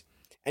sense.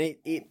 And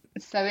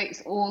so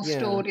it's all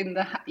stored in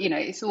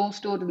it's all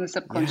stored in the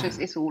subconscious.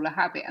 It's all a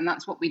habit, and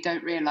that's what we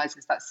don't realize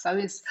is that so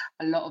is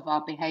a lot of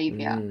our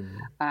behavior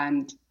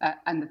and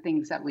the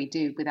things that we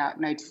do without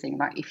noticing.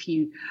 Like if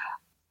you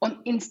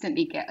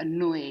instantly get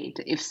annoyed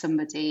if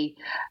somebody,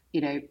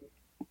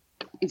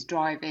 is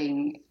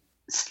driving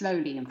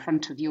slowly in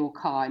front of your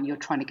car and you're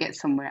trying to get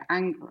somewhere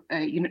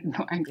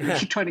not angry, you're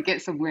trying to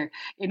get somewhere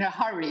in a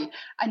hurry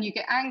and you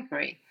get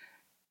angry.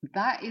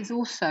 That is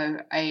also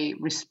a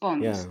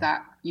response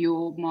that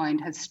your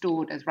mind has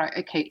stored as, right,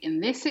 okay,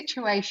 in this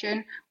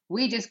situation,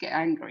 we just get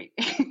angry.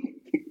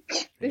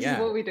 This is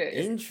what we do.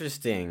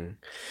 Interesting.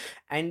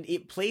 And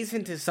it plays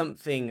into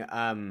something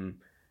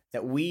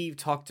that we've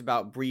talked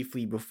about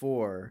briefly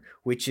before,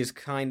 which is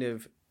kind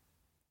of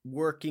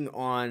working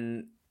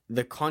on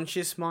the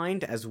conscious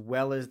mind as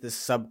well as the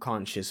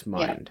subconscious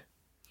mind.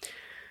 Yeah.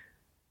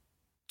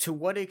 To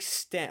what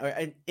extent,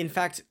 or in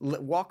fact,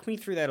 walk me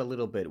through that a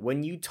little bit.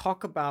 When you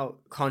talk about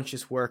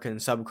conscious work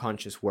and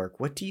subconscious work,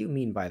 what do you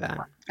mean by that?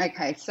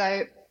 Okay,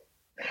 so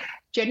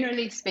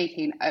generally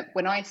speaking,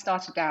 when I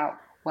started out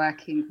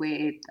working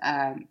with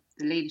the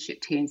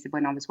leadership teams,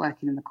 when I was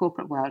working in the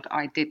corporate world,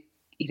 I did,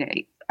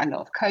 a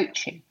lot of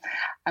coaching.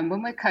 And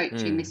when we're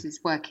coaching, this is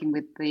working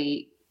with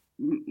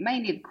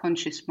mainly the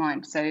conscious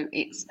mind. So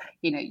it's,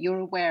 you're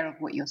aware of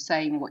what you're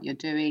saying, what you're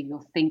doing,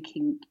 you're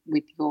thinking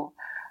with your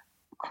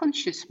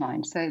conscious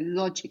mind. So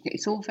logic,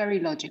 it's all very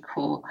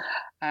logical.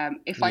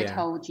 If I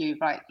told you,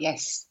 right,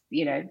 yes,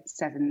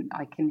 Seven,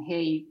 I can hear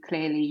you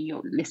clearly,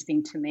 you're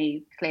listening to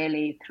me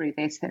clearly through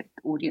this, the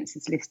audience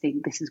is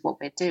listening, this is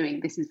what we're doing,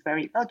 this is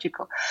very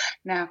logical.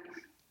 Now,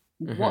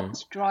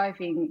 what's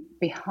driving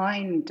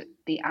behind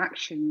the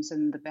actions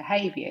and the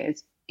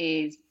behaviors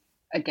is,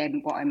 again,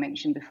 what I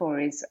mentioned before,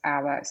 is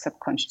our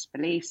subconscious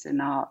beliefs and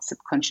our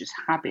subconscious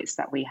habits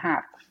that we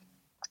have.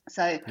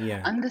 So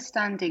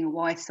understanding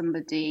why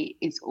somebody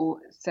is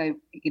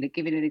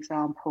giving an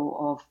example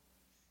of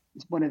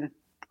one of the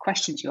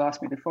questions you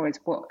asked me before is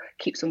what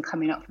keeps on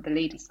coming up for the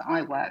leaders that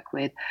I work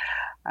with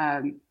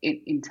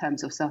in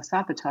terms of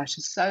self-sabotage.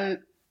 So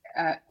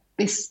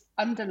this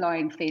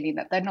underlying feeling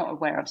that they're not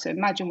aware of. So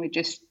imagine we're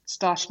just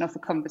starting off a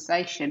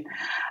conversation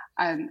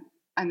and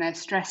they're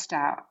stressed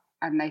out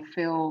and they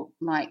feel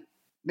like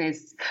no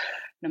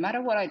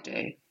matter what I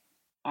do,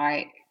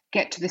 I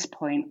get to this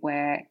point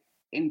where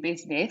in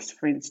business,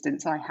 for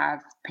instance, I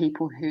have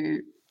people who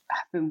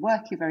have been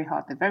working very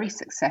hard. They're very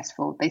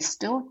successful. They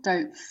still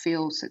don't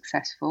feel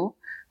successful.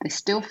 They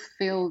still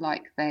feel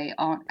like they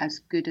aren't as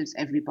good as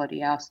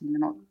everybody else and they're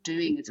not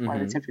doing as well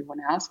as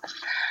everyone else.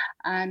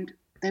 And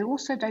they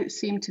also don't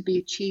seem to be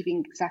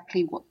achieving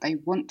exactly what they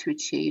want to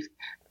achieve,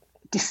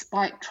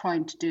 despite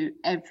trying to do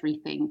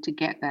everything to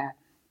get there.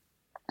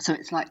 So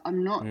it's like,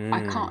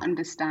 I can't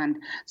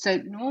understand. So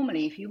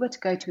normally, if you were to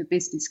go to a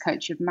business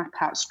coach, you'd map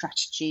out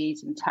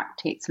strategies and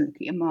tactics and look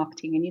at your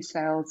marketing and your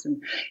sales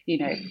and,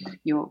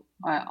 your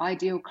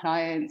ideal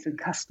clients and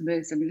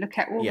customers and look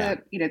at all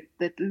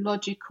the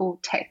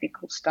logical,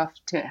 technical stuff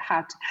to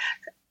how to.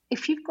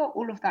 If you've got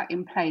all of that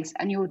in place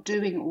and you're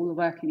doing all the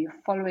work and you're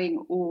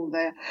following all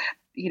the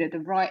the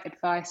right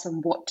advice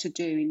on what to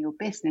do in your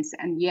business,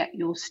 and yet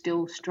you're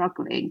still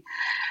struggling,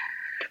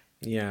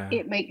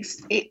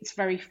 it's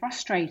very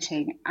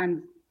frustrating.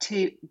 And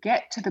to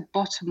get to the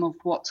bottom of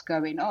what's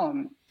going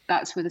on,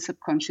 that's where the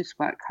subconscious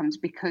work comes,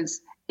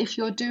 because if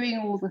you're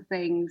doing all the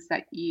things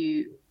that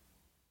you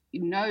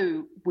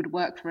would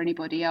work for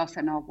anybody else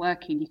and are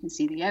working, you can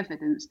see the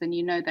evidence, then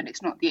you know that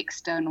it's not the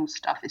external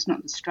stuff, it's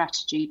not the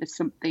strategy, there's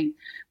something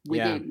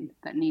within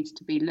that needs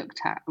to be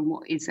looked at. And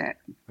what is it?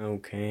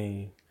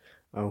 Okay.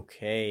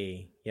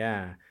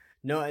 Yeah.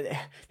 No,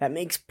 that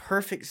makes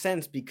perfect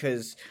sense,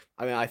 because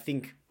I mean, I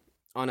think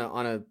on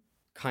a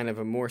kind of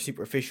a more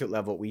superficial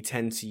level, we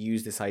tend to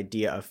use this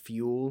idea of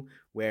fuel,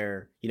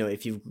 where, you know,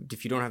 if you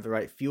don't have the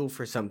right fuel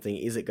for something,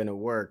 is it going to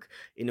work?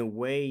 In a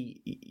way,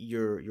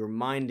 your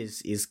mind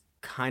is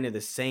kind of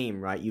the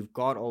same, right? You've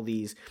got all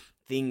these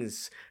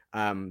things,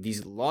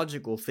 these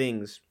logical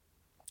things,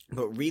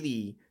 but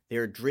really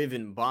they're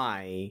driven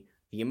by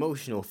the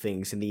emotional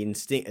things and the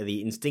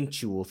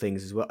instinctual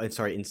things as well.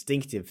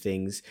 Instinctive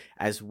things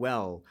as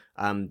well.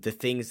 The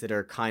things that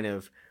are kind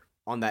of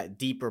on that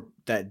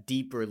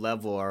deeper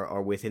level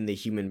are within the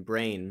human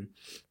brain.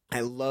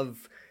 I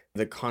love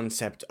the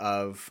concept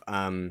of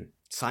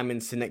Simon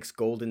Sinek's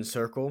Golden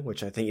Circle,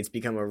 which I think it's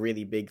become a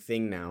really big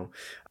thing now.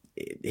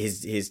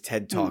 His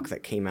TED Talk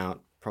that came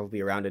out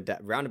probably around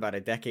about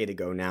a decade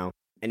ago now,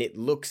 and it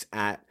looks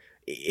at,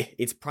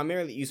 it's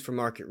primarily used for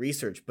market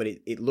research, but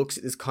it looks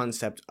at this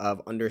concept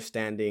of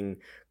understanding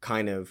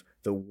kind of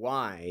the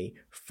why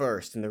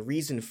first. And the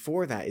reason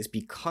for that is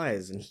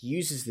because, and he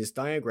uses this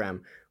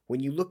diagram, when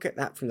you look at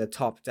that from the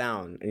top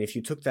down, and if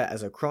you took that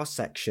as a cross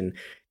section,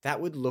 that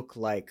would look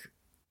like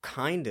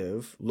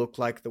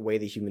the way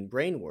the human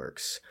brain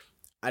works.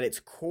 At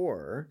its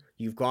core,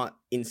 you've got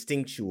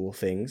instinctive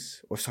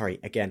things,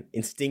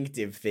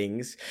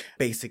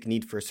 basic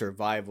need for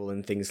survival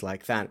and things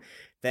like that.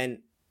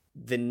 Then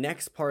the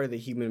next part of the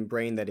human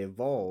brain that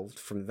evolved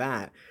from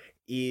that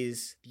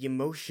is the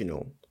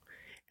emotional.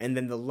 And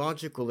then the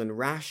logical and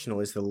rational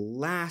is the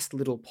last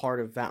little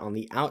part of that on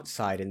the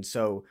outside. And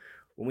so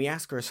when we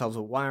ask ourselves,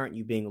 well, why aren't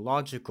you being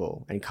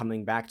logical? And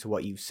coming back to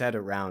what you've said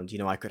around, you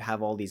know, I could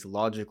have all these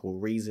logical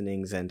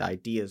reasonings and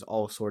ideas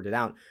all sorted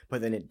out,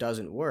 but then it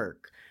doesn't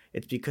work.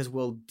 It's because,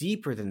 well,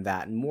 deeper than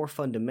that and more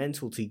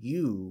fundamental to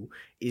you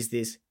is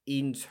this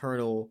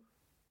internal,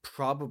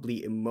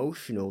 probably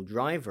emotional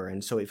driver.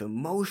 And so if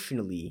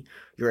emotionally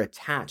you're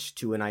attached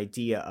to an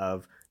idea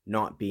of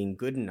not being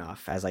good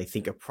enough, as I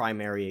think a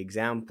primary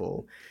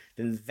example,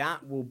 then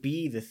that will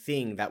be the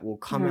thing that will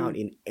come out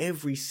in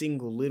every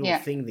single little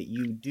thing that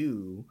you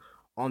do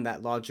on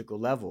that logical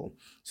level.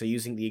 So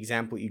using the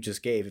example you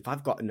just gave, if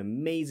I've got an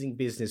amazing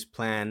business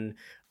plan,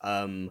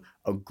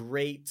 a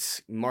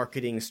great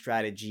marketing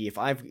strategy, if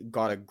I've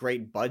got a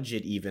great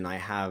budget, even I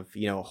have,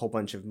 you know, a whole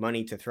bunch of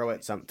money to throw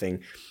at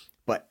something,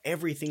 but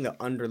everything that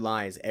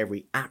underlies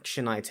every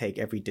action I take,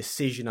 every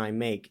decision I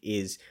make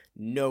is,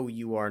 no,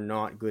 you are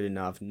not good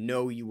enough.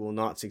 No, you will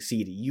not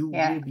succeed. You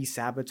will be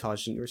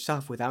sabotaging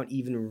yourself without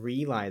even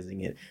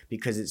realizing it,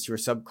 because it's your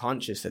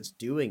subconscious that's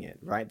doing it,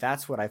 right?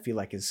 That's what I feel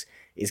like is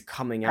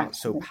coming out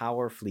so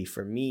powerfully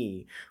for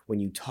me when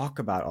you talk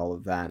about all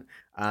of that.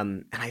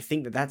 And I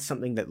think that that's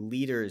something that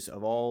leaders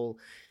of all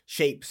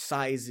shapes,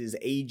 sizes,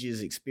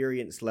 ages,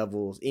 experience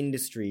levels,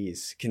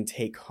 industries can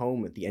take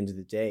home at the end of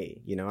the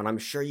day, you know. And I'm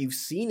sure you've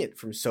seen it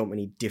from so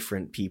many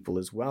different people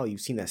as well.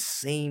 You've seen that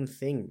same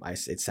thing,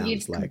 it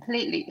sounds like.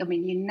 Completely. I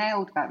mean, you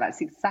nailed that.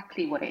 That's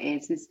exactly what it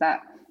is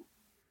that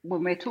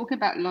when we're talking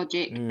about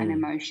logic and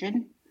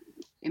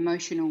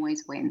emotion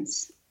always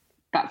wins.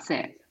 That's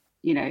it.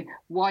 You know,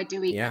 why do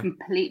we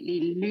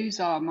completely lose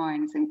our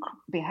minds and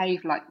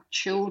behave like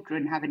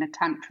children having a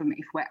tantrum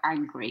if we're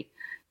angry?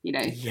 You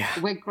know,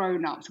 we're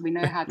grown-ups, we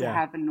know how to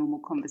have a normal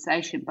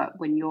conversation, but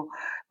when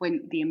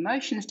the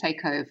emotions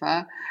take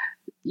over,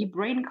 your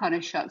brain kind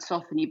of shuts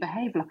off and you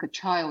behave like a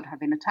child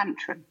having a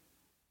tantrum.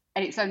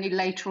 And it's only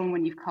later on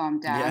when you've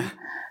calmed down,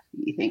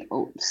 you think,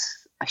 oops,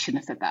 I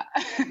shouldn't have said that,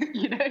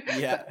 you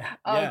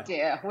know?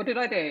 Dear, what did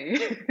I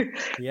do?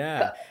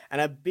 And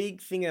a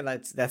big thing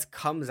that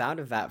comes out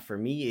of that for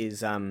me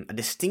is a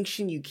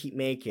distinction you keep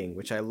making,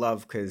 which I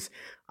love, because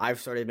I've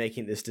started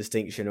making this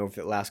distinction over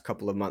the last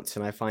couple of months,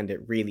 and I find it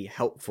really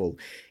helpful,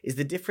 is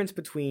the difference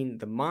between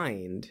the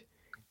mind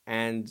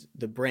and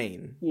the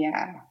brain.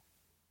 Yeah,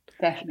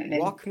 definitely.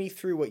 Walk me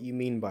through what you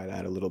mean by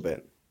that a little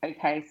bit.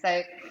 Okay,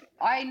 so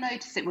I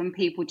notice it when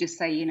people just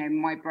say, you know,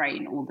 my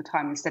brain all the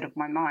time instead of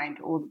my mind,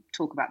 or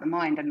talk about the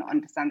mind and not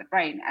understand the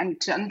brain. And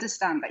to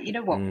understand that, you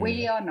know what,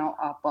 we are not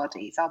our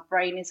bodies. Our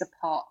brain is a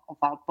part of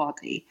our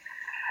body.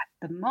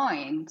 The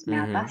mind,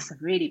 now that's a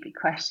really big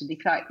question.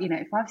 If I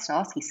was to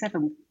ask you,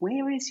 Seven,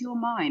 where is your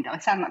mind? I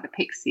sound like the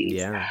Pixies.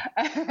 Yeah.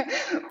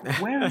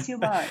 Where is your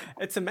mind?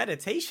 It's a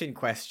meditation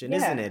question,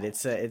 isn't it?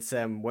 It's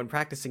when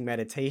practicing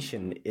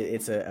meditation,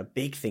 it's a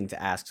big thing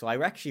to ask. So I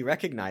actually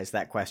recognize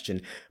that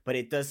question, but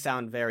it does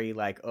sound very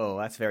like, oh,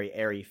 that's very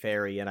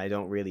airy-fairy, and I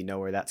don't really know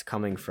where that's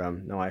coming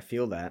from. No, I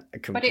feel that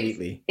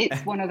completely. But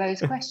it's one of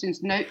those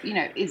questions. No, you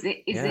know, is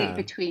it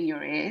between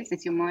your ears?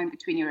 Is your mind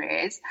between your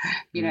ears?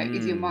 You know,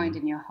 is your mind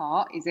in your heart?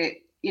 Is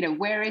it, you know,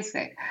 where is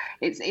it?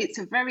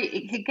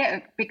 It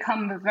could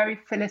become a very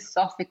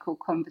philosophical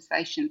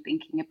conversation,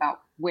 thinking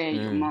about where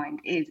your mind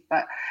is.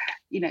 But,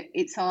 you know,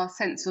 it's our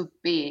sense of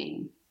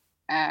being.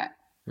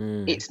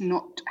 It's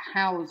not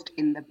housed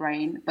in the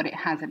brain, but it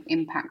has an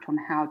impact on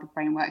how the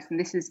brain works. And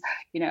this is,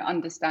 you know,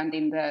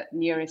 understanding the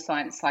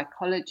neuroscience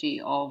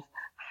psychology of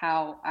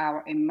how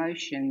our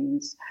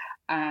emotions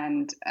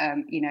and,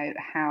 you know,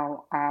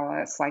 how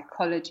our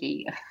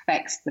psychology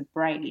affects the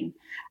brain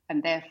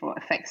and therefore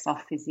affects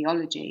our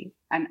physiology,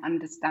 and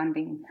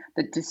understanding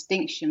the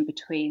distinction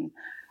between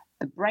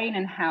the brain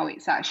and how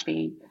it's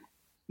actually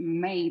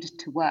made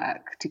to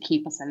work to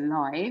keep us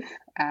alive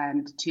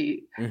and to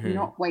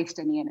not waste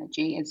any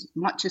energy as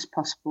much as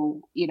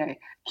possible,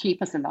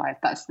 keep us alive.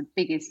 That's the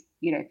biggest,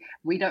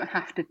 we don't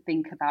have to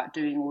think about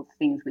doing all the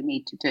things we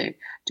need to do,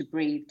 to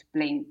breathe, to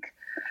blink,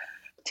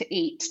 to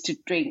eat, to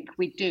drink.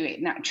 We do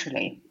it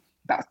naturally.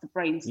 That's the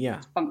brain's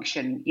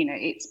function.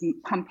 It's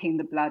pumping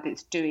the blood,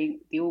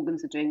 the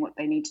organs are doing what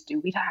they need to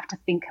do. We don't have to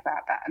think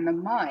about that. And the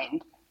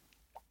mind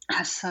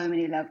has so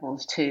many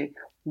levels to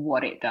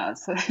what it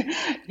does.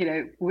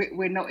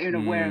 We're not even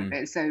aware of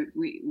it. So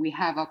we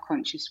have our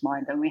conscious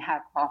mind and we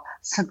have our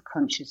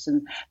subconscious,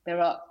 and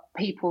there are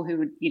people who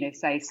would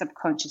say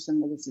subconscious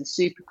and there's the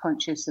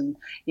superconscious, and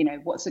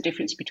what's the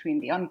difference between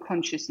the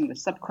unconscious and the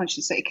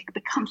subconscious. So it can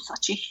become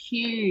such a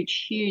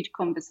huge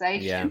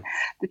conversation.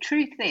 The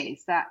truth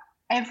is that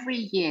every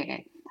year,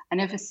 and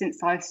ever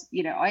since I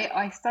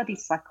studied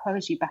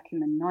psychology back in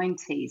the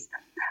 90s,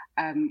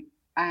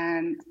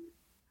 and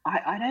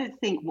I don't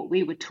think what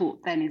we were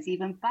taught then is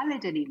even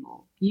valid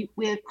anymore.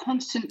 We're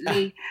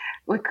constantly,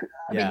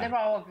 there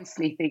are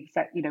obviously things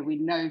that, we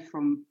know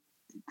from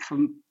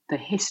the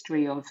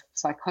history of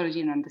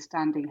psychology and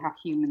understanding how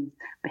human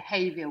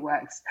behavior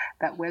works,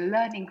 that we're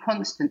learning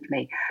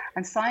constantly.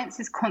 And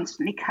science is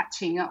constantly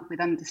catching up with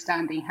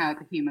understanding how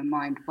the human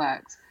mind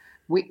works.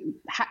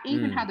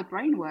 Even how the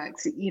brain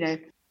works,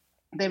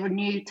 there are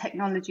new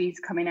technologies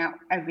coming out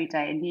every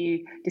day and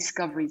new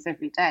discoveries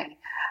every day.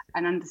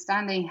 And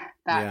understanding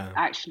that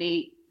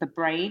actually the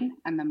brain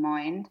and the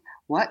mind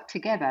work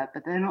together,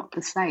 but they're not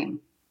the same.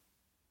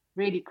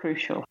 Really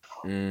crucial.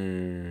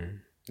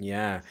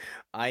 Yeah.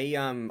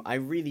 I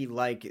really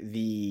like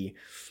the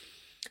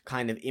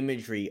kind of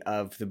imagery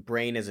of the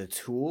brain as a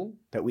tool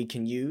that we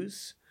can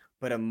use,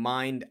 but a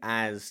mind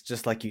as,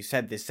 just like you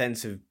said, this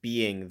sense of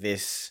being,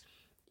 this...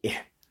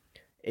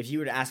 If you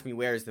were to ask me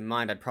where is the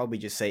mind, I'd probably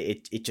just say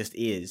it just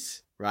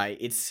is, right?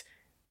 It's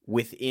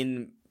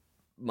within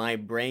my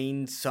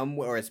brain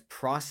somewhere, or it's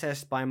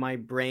processed by my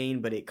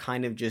brain, but it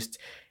kind of just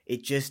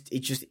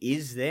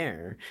is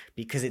there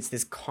because it's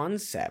this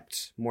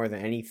concept more than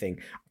anything.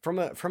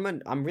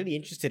 I'm really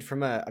interested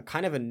from a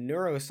kind of a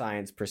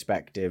neuroscience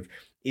perspective.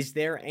 Is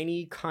there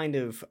any kind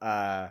of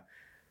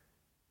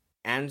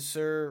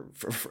answer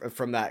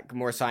from that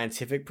more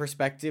scientific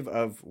perspective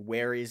of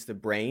where is the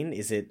brain?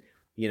 Is it,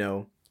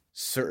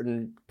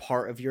 certain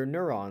part of your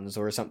neurons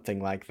or something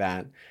like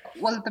that?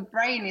 Well, the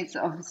brain is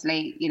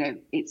obviously,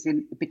 it's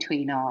in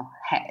between our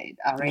head,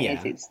 our ears,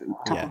 it's the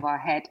top of our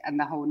head, and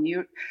the whole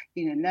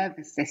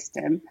nervous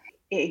system.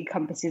 It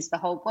encompasses the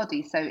whole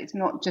body. So it's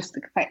not just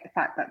the fact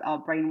that our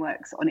brain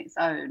works on its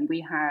own.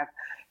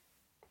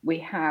 We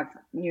have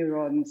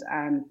neurons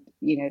and,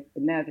 the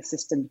nervous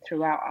system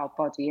throughout our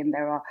body, and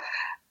there are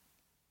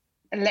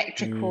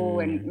electrical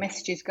and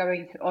messages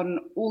going on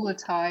all the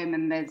time,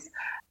 and there's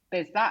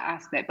that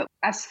aspect. But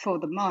as for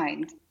the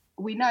mind,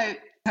 we know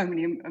so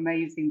many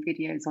amazing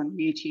videos on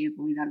YouTube.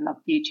 I love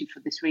YouTube for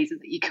this reason,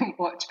 that you can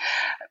watch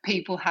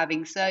people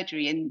having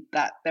surgery, and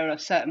that there are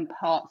certain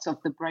parts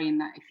of the brain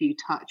that if you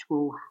touch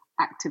will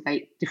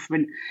activate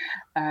different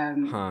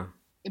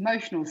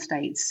emotional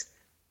states.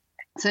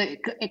 So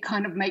it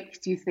kind of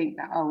makes you think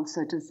that,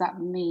 so does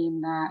that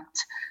mean that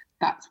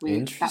that's where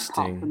that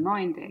part of the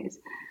mind is?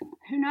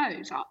 Who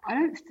knows? I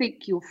don't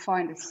think you'll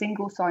find a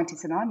single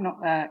scientist, and I'm not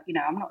I'm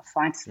not a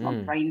scientist, I'm not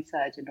a brain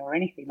surgeon or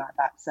anything like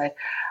that. So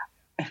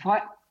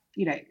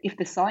if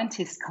the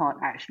scientists can't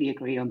actually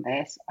agree on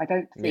this, I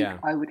don't think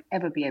I would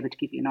ever be able to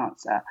give you an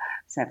answer,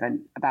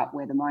 Seven, about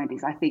where the mind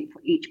is. I think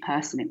for each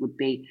person it would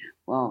be,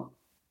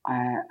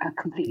 a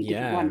completely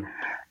different one,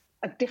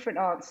 a different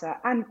answer.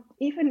 And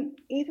even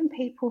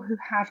people who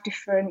have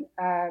different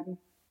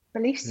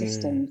belief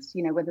systems,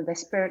 whether they're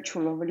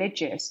spiritual or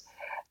religious,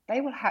 they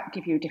will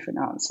give you a different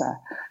answer.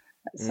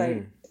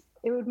 So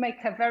it would make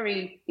a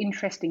very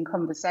interesting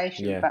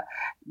conversation, but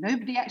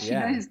nobody actually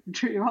knows the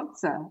true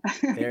answer.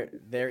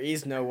 There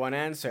is no one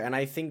answer. And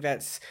I think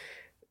that's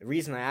the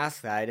reason I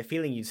asked that. I had a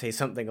feeling you'd say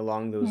something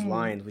along those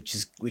lines,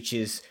 which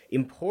is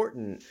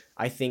important,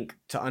 I think,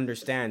 to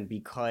understand,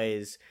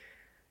 because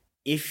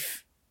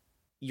if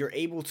you're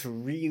able to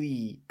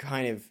really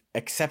kind of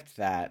accept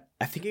that,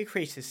 I think it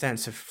creates a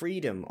sense of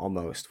freedom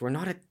almost. We're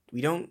not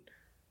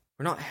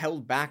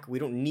held back. We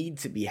don't need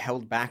to be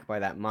held back by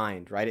that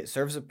mind, right? It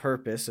serves a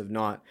purpose of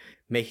not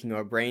making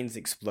our brains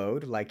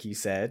explode, like you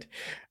said,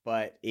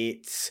 but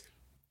it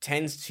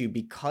tends to,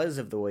 because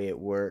of the way it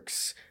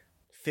works,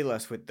 fill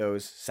us with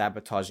those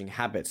sabotaging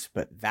habits,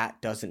 but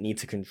that doesn't need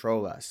to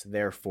control us.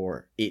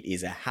 Therefore, it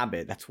is a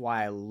habit. That's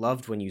why I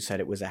loved when you said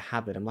it was a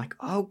habit. I'm like,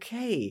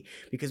 okay,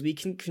 because we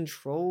can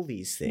control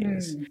these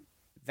things.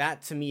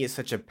 That to me is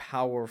such a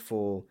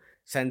powerful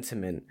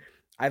sentiment.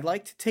 I'd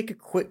like to take a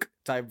quick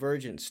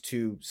divergence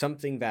to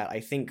something that I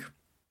think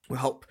will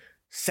help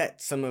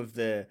set some of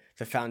the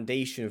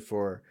foundation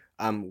for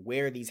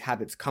where these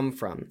habits come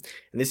from.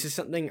 And this is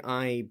something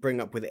I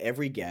bring up with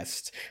every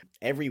guest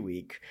every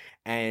week,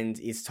 and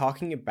it's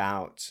talking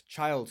about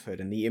childhood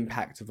and the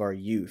impact of our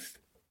youth.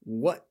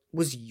 What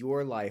was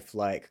your life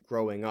like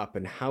growing up,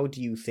 and how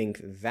do you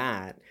think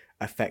that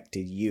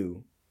affected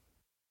you?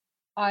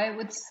 I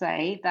would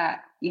say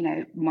that,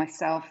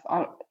 myself,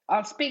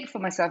 I'll speak for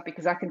myself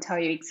because I can tell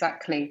you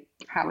exactly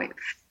how it,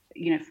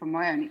 from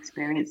my own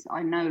experience.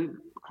 I know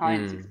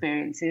clients'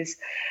 experiences,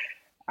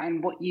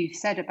 and what you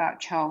said about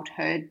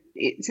childhood,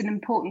 it's an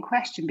important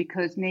question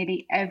because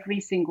nearly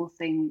every single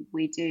thing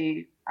we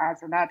do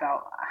as an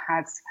adult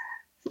has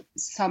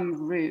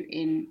some root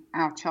in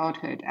our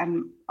childhood.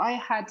 And I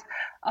had,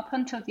 up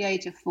until the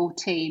age of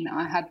 14,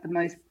 I had the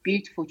most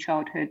beautiful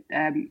childhood.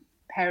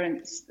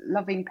 Parents,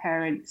 loving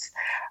parents.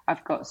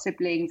 I've got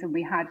siblings, and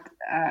we had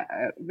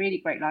a really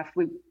great life.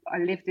 I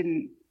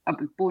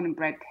was born and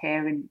bred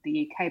here in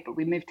the UK, but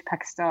we moved to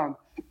Pakistan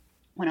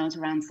when I was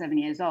around 7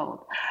 years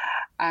old.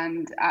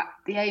 And at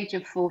the age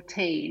of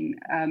 14,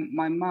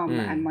 my mum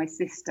and my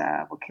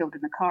sister were killed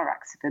in a car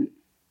accident,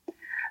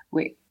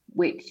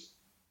 which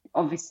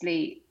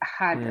obviously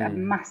had a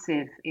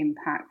massive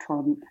impact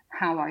on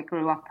how I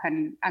grew up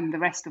and the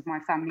rest of my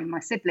family and my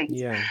siblings.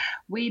 Yeah.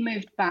 We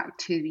moved back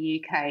to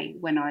the UK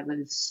when I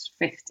was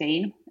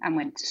 15 and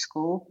went to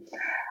school.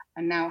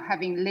 And now,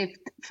 having lived,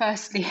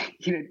 firstly,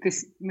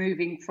 this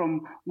moving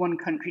from one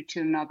country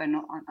to another,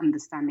 not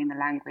understanding the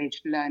language,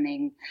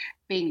 learning,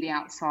 being the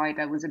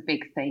outsider was a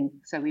big thing.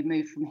 So we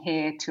moved from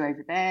here to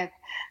over there.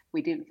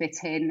 We didn't fit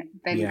in.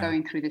 Then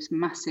going through this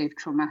massive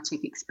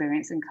traumatic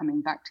experience and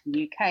coming back to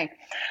the UK.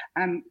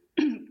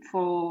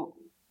 For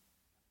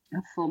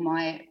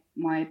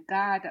my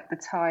dad at the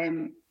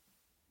time,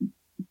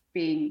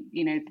 being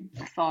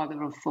the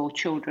father of 4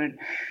 children,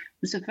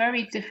 was a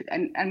very difficult,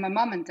 and my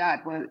mum and dad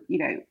were,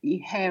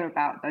 you hear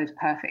about those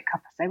perfect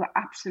couples. They were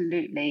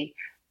absolutely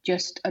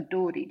just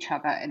adored each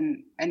other,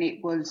 and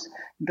it was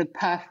the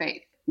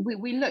perfect.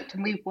 We looked,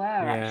 and we were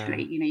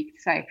actually, you could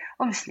say,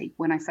 obviously,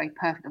 when I say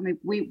perfect, I mean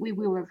we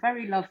were a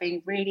very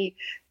loving, really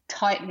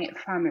tight knit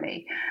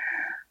family,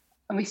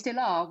 and we still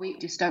are. We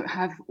just don't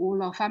have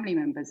all our family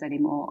members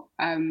anymore.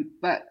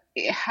 But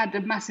it had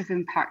a massive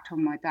impact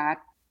on my dad.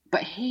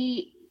 But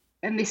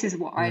and this is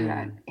what I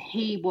learned,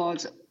 he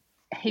was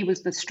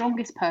the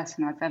strongest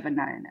person I've ever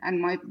known.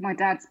 And my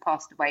dad's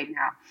passed away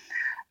now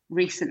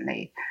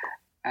recently.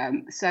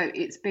 So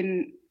it's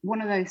been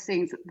one of those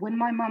things. When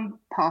my mum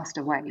passed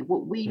away,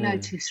 what we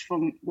noticed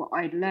from what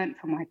I'd learned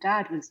from my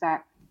dad was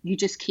that you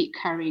just keep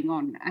carrying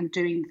on and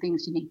doing the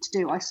things you need to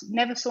do. I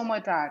never saw my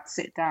dad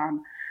sit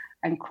down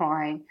and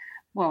cry.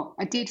 Well,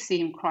 I did see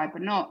him cry,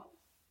 but not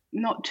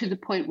to the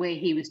point where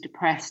he was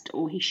depressed,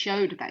 or he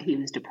showed that he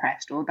was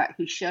depressed, or that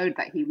he showed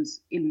that he was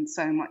in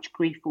so much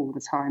grief all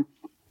the time,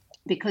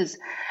 because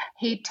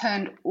he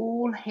turned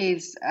all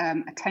his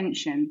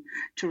attention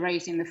to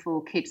raising the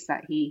 4 kids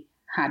that he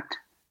had,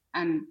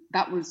 and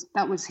that was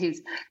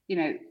his,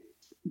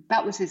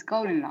 that was his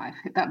goal in life.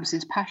 That was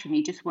his passion.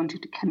 He just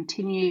wanted to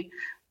continue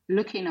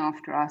looking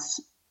after us,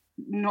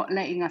 not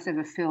letting us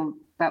ever feel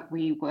that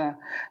we were,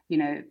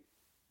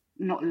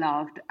 not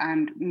loved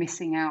and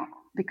missing out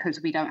because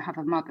we don't have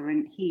a mother,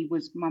 and he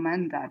was mum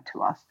and dad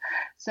to us.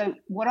 So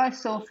what I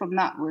saw from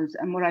that was,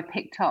 and what I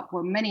picked up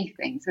were many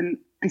things, and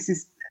this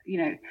is,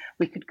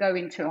 we could go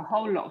into a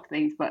whole lot of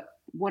things, but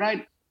what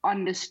I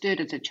understood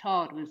as a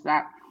child was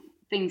that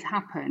things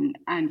happen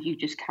and you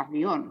just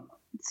carry on.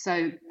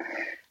 So,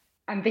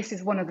 and this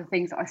is one of the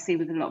things that I see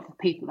with a lot of the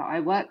people that I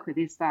work with,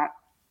 is that,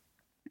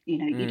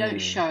 you don't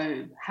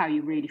show how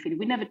you really feel.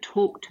 We never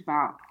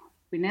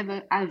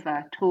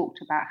ever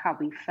talked about how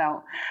we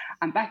felt.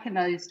 And back in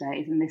those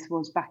days, and this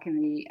was back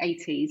in the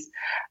 80s,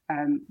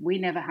 we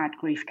never had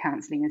grief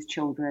counselling as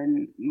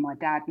children. My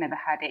dad never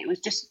had it. It was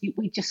just,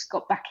 we just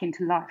got back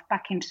into life,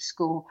 back into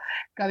school,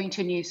 going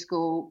to a new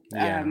school,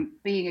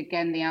 being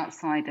again the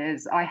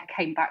outsiders. I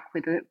came back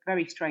with a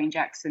very strange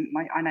accent.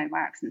 I know my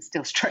accent's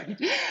still strange,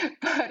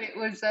 but it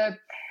was the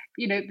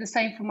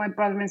same for my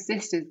brother and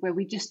sisters, where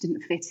we just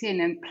didn't fit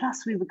in. And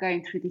plus we were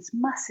going through this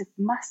massive,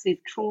 massive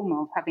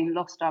trauma of having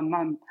lost our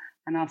mum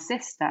and our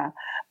sister.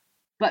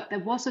 But there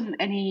wasn't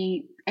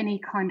any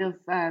kind of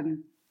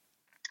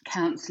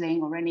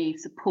counselling or any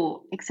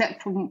support,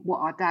 except from what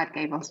our dad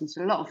gave us. Was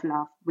a lot of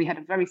love. We had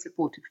a very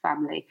supportive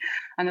family,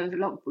 and there was a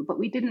lot, but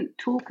we didn't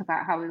talk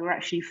about how we were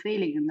actually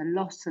feeling and the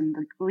loss and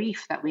the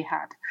grief that we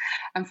had.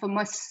 And for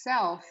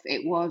myself,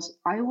 it was,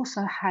 I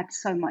also had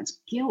so much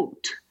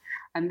guilt.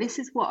 And this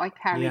is what I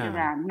carried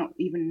around, not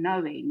even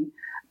knowing,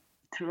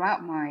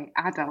 throughout my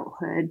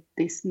adulthood,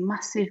 this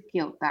massive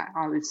guilt that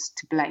I was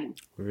to blame.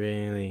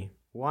 Really?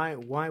 Why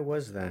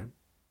was that?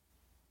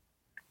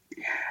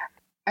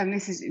 And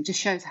it just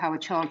shows how a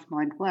child's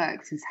mind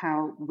works, is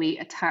how we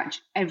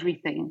attach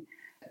everything.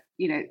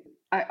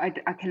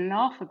 I can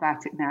laugh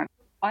about it now.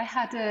 I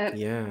had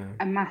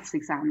a maths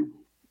exam.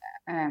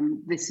 I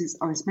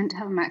was meant to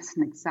have a maths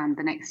exam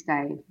the next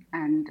day.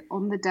 And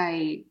on the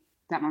day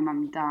that my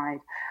mum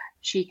died,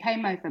 she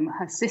came over.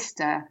 Her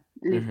sister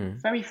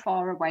lived very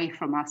far away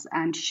from us,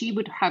 and she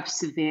would have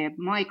severe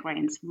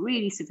migraines,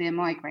 really severe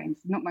migraines.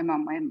 Not my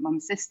mum, my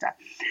mum's sister.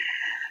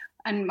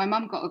 And my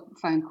mum got a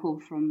phone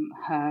call from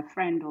her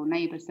friend or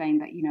neighbour saying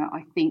that,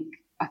 I think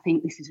I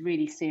think this is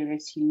really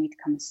serious. You need to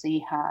come and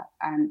see her.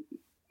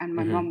 And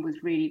my mum was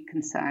really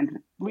concerned,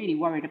 really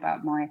worried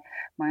about my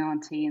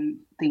auntie, and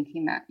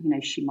thinking that, you know,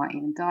 she might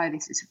even die.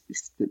 This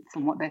is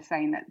from what they're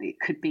saying, that it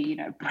could be, you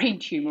know, a brain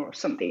tumor or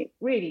something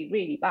really,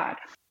 really bad.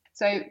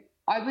 So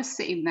I was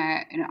sitting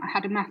there, and I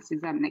had a maths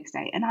exam the next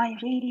day, and I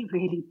really,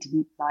 really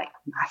didn't like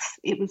maths.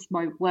 It was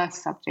my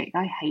worst subject.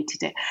 I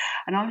hated it.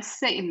 And I was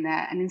sitting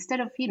there, and instead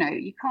of, you know,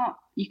 you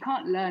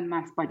can't learn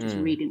maths by just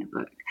reading a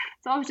book.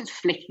 So I was just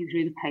flicking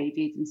through the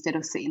pages instead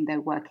of sitting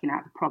there working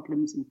out the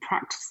problems and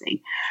practicing.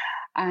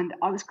 And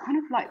I was kind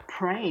of like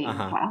praying, like,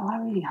 oh, I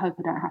really hope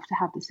I don't have to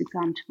have this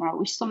exam tomorrow. I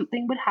wish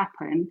something would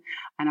happen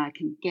and I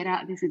can get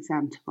out of this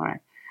exam tomorrow.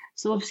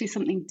 So obviously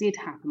something did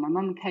happen. My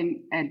mum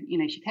came, and, you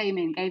know, she came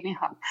in, gave me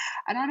a hug.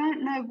 And I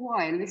don't know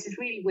why, and this is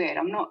really weird.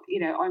 I'm not, you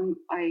know,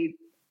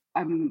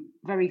 I'm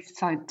very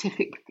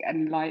scientific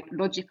and like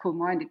logical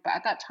minded, but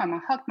at that time I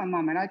hugged my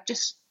mum and I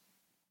just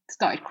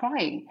started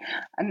crying.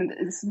 And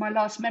this is my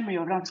last memory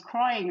of it. I was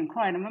crying and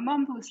crying, and my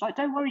mum was like,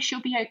 don't worry,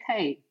 she'll be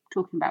okay.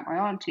 Talking about my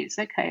auntie, it's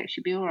okay, it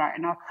should be all right,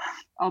 and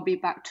I'll be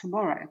back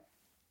tomorrow.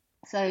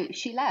 So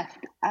she left,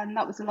 and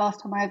that was the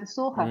last time I ever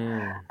saw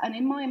her. And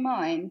in my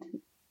mind,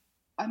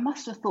 I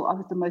must have thought I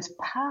was the most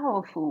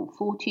powerful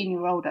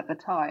 14-year-old at the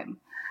time,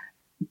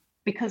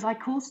 because I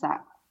caused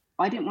that.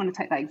 I didn't want to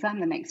take that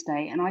exam the next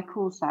day, and I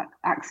caused that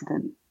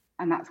accident,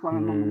 and that's why my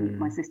mum and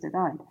my sister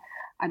died.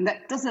 And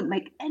that doesn't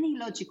make any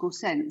logical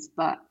sense,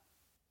 but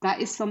that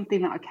is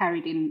something that I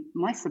carried in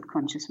my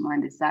subconscious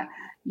mind, is that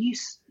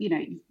you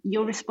know,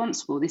 you're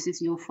responsible. This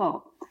is your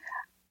fault.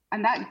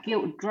 And that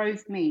guilt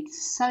drove me to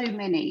so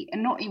many,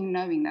 and not even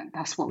knowing that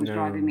that's what was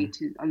driving me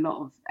to a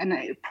lot of, and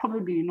it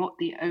probably not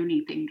the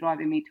only thing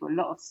driving me to a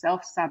lot of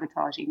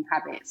self-sabotaging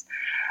habits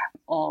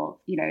of,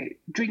 you know,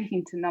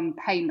 drinking to numb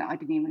pain that I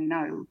didn't even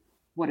know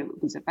what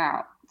it was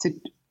about, to,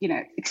 you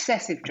know,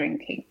 excessive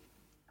drinking.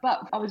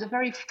 But I was a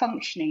very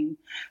functioning,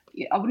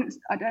 I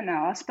don't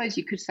know, I suppose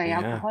you could say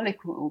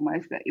alcoholic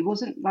almost, but it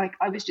wasn't like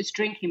I was just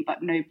drinking,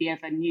 but nobody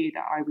ever knew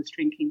that I was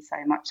drinking so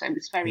much. So it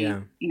was very,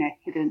 you know,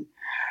 hidden.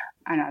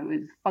 And I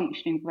was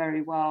functioning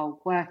very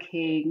well,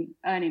 working,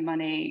 earning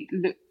money,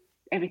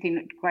 everything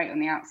looked great on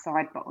the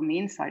outside, but on the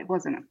inside it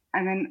wasn't.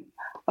 And then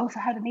I also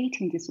had an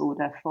eating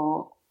disorder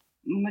for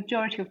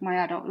majority of my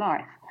adult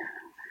life.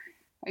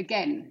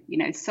 Again, you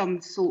know,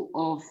 some sort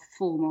of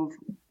form of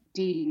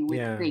dealing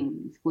with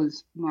things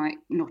was my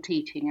not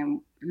eating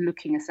and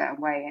looking a certain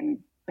way and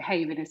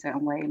behaving a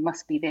certain way. It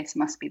must be this,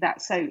 must be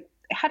that. So it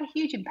had a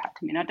huge impact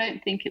on me. And I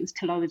don't think it was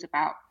till I was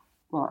about,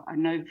 well, I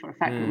know for a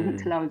fact it wasn't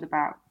till I was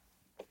about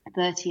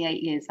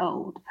 38 years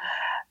old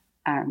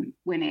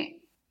when it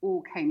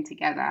all came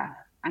together,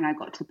 and I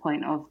got to the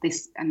point of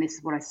this, and this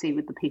is what I see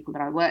with the people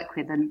that I work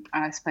with, and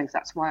I suppose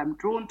that's why I'm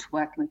drawn to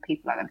working with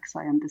people like that, because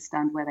I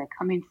understand where they're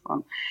coming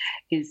from,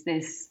 is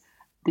this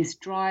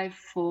drive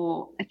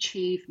for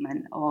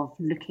achievement of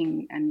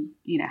looking and,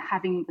 you know,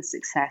 having the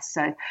success.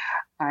 So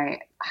I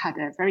had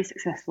a very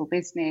successful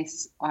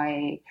business.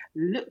 I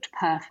looked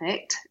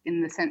perfect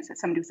in the sense that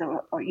somebody was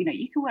like, oh, you know,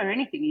 you can wear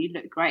anything, you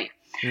look great.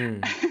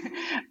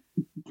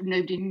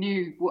 Nobody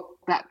knew what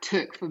that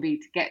took for me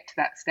to get to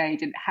that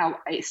stage, and how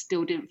it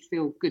still didn't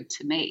feel good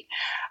to me.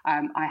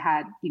 I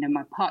had, you know,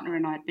 my partner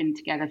and I had been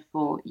together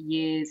for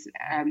years,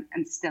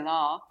 and still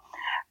are.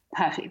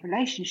 Perfect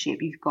relationship,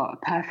 you've got a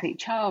perfect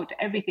child,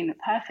 everything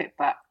perfect,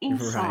 but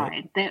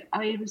inside that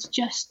I was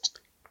just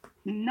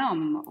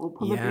numb, or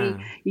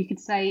probably you could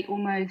say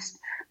almost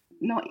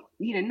not,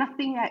 you know,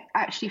 nothing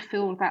actually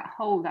filled that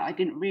hole, that I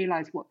didn't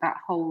realize what that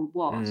hole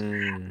was.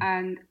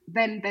 And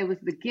then there was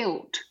the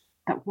guilt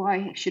that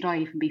why should I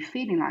even be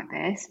feeling like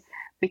this,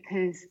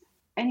 because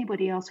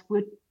anybody else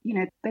would, you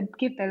know, they'd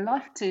give their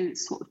life to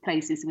sort of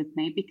places with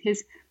me,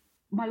 because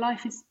my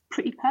life is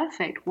pretty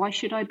perfect. Why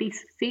should I be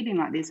feeling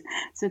like this?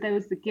 So there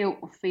was the guilt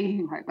of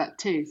feeling like that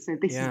too. So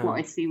this is what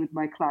I see with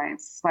my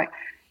clients. It's like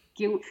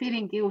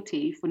feeling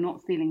guilty for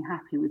not feeling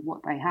happy with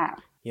what they have.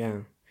 Yeah.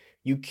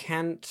 You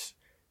can't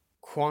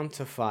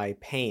quantify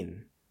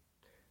pain.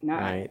 No.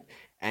 Right.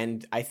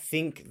 And I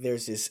think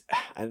there's this,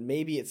 and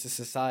maybe it's a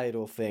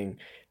societal thing,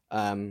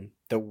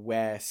 the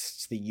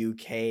West, the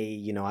UK,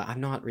 you know,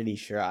 I'm not really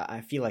sure.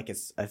 I feel like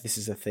this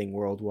is a thing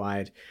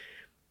worldwide.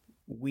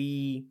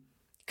 We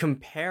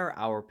compare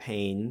our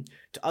pain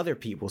to other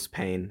people's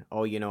pain.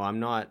 Oh, you know, I'm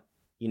not,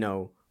 you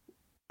know,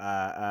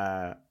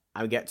 I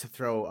get to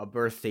throw a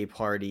birthday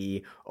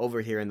party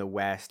over here in the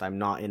West. I'm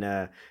not in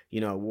a,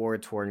 you know,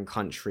 war-torn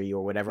country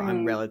or whatever.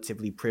 I'm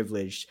relatively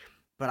privileged,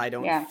 but I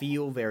don't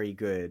feel very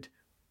good,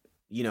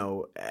 you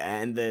know.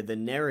 And the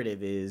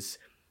narrative is,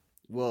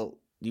 well,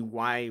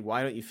 why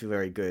don't you feel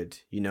very good?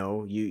 You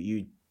know,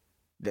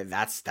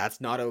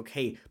 that's not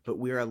okay, but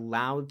we're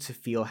allowed to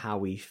feel how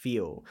we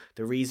feel.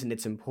 The reason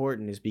it's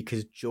important is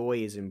because joy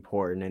is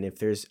important, and if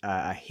there's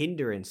a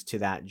hindrance to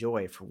that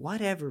joy for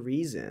whatever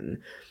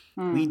reason,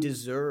 we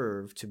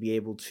deserve to be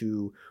able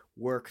to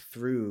work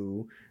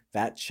through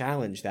that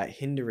challenge, that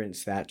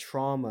hindrance, that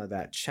trauma,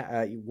 that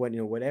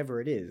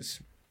whatever it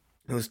is.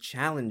 Those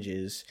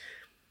challenges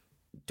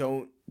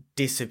don't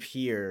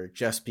disappear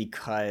just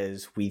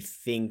because we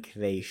think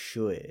they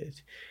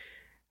should.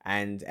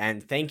 And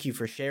thank you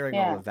for sharing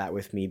all of that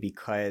with me,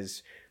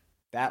 because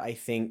that I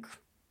think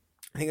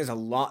there's a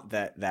lot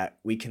that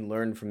we can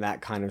learn from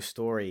that kind of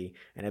story,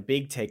 and a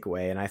big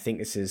takeaway, and I think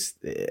this is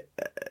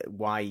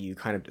why you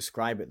kind of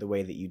describe it the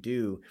way that you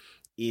do,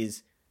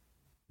 is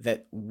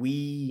that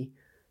we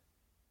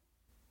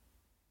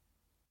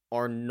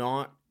are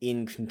not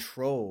in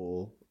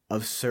control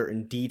of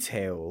certain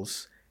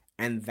details,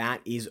 and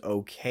that is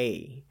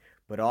okay.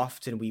 But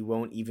often we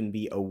won't even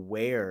be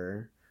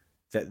aware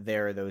that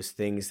there are those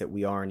things that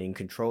we aren't in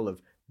control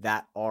of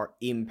that are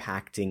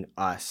impacting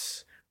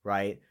us,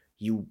 right?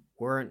 You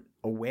weren't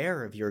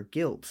aware of your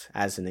guilt,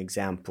 as an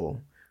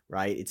example,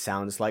 right? It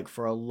sounds like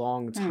for a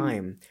long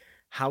time.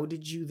 How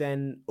did you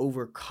then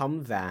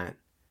overcome that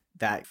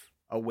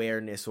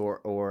awareness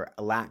or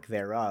a lack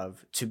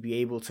thereof to be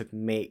able to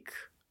make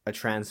a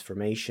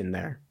transformation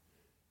there?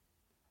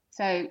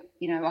 So, I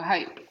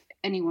hope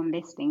anyone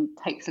listening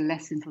takes a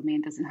lesson from me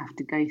and doesn't have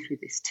to go through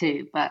this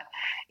too, but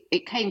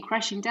it came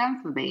crashing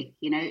down for me.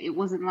 It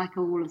wasn't like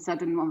all of a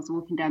sudden I was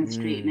walking down the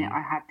street and I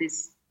had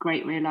this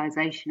great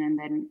realization and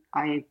then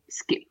I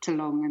skipped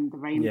along and the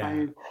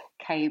rainbow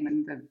came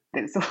and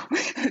there's all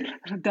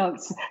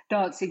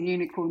dancing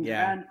unicorns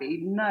around me.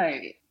 No,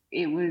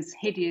 it was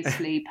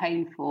hideously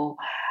painful.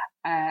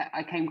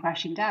 I came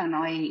crashing down.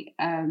 I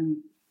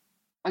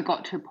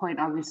got to a point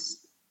I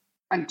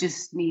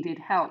just needed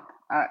help.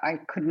 I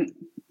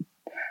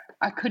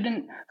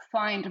couldn't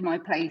find my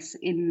place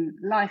in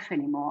life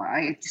anymore.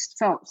 I just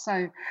felt so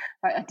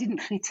like I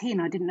didn't fit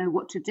in. I didn't know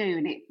what to do.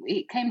 And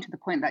it came to the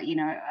point that,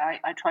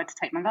 I tried to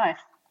take my life.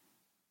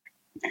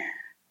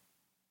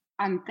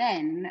 And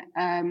then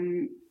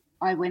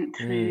I went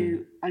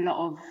through a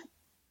lot of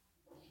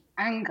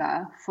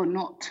anger for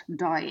not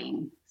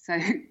dying. So,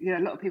 a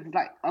lot of people are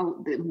like,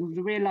 oh,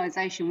 the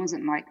realization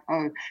wasn't like,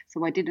 oh,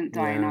 so I didn't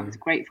die and I was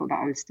grateful that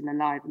I was still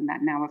alive and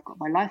that now I've got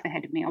my life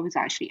ahead of me. I was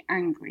actually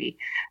angry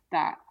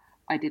that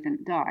I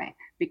didn't die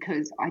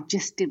because I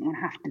just didn't want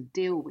to have to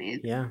deal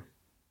with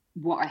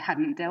what I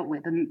hadn't dealt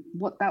with. And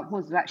what that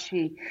was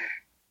actually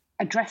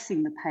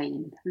addressing the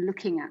pain,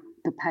 looking at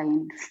the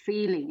pain,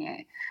 feeling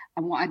it.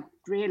 And what I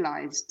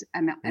realized,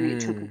 and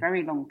it took a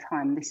very long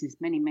time, this is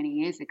many, many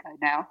years ago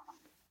now,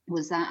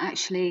 was that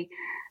actually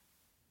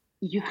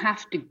you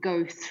have to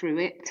go through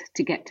it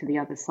to get to the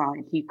other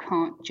side. You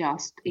can't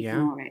just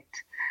ignore it.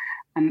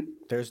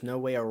 There's no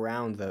way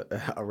around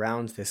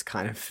this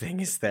kind of thing,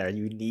 is there?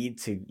 You need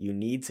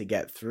to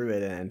get through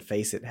it and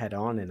face it head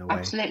on in a way.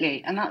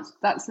 Absolutely, and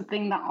that's the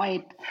thing that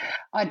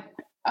I'd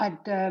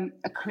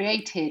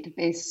created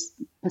this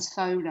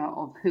persona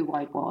of who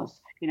I was.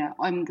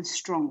 I'm the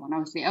strong one. I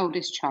was the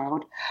eldest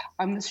child.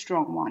 I'm the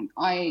strong one.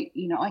 I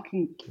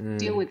can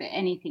deal with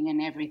anything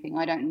and everything.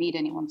 I don't need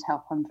anyone's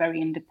help. I'm very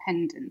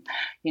independent.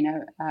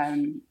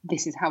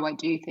 This is how I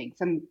do things.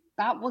 And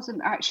that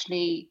wasn't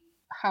actually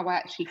how I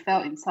actually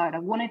felt inside. I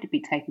wanted to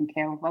be taken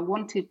care of. I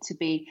wanted to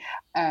be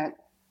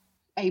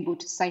able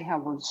to say how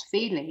I was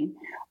feeling,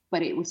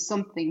 but it was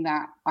something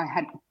that I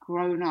had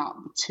grown up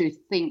to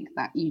think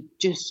that you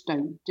just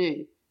don't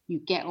do. You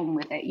get on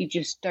with it. You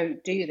just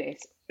don't do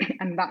this.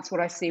 And that's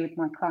what I see with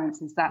my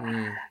clients is that,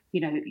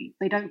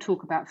 they don't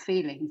talk about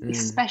feelings,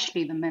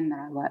 especially the men that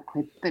I work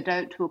with. They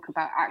don't talk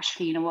about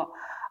actually,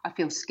 I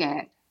feel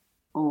scared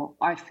or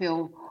I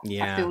feel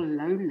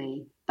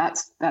lonely.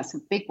 That's a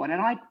big one.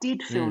 And I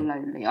did feel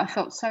lonely. I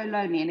felt so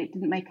lonely and it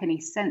didn't make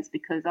any sense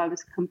because I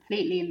was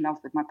completely in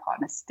love with my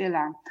partner, still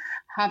am,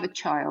 have a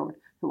child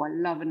who I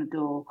love and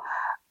adore.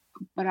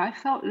 But I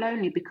felt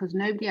lonely because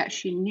nobody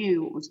actually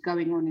knew what was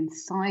going on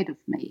inside of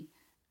me.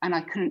 And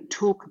I couldn't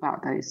talk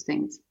about those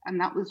things.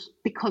 And that was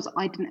because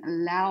I didn't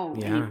allow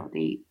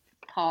anybody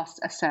past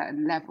a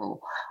certain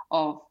level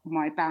of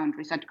my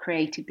boundaries. I'd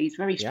created these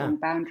very strong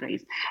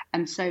boundaries.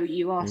 And so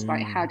you asked,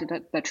 how did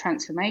the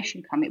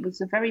transformation come? It was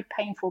a very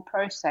painful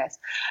process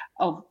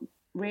of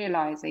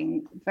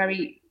realizing I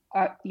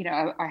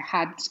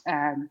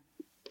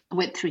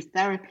went through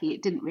therapy.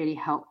 It didn't really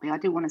help me. I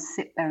didn't want to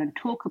sit there and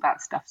talk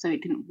about stuff. So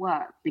it didn't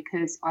work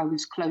because I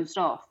was closed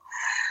off.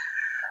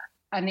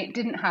 And it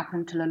didn't happen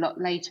until a lot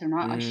later. And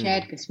I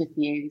shared this with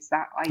you, is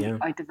that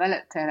I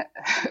developed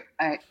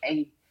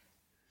a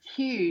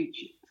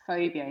huge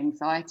phobia,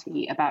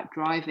 anxiety about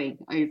driving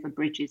over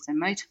bridges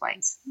and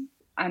motorways.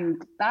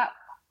 And that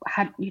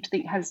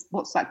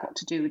what's that got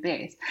to do with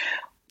this?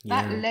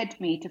 That led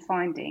me to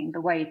finding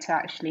the way to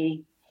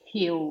actually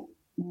heal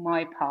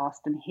my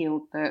past and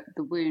heal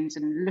the wounds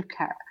and look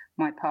at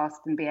my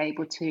past and be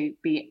able to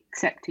be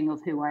accepting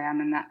of who I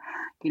am and that,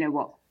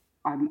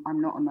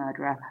 I'm not a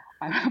murderer.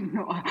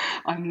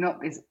 I'm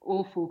not this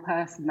awful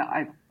person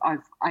that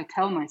I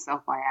tell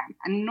myself I am,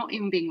 and not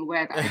even being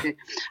aware that I did.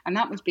 And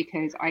that was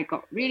because I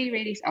got really,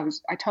 really.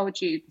 I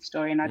told you the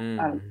story, and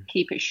I'll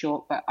keep it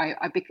short. But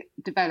I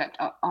developed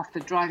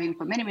after driving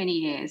for many, many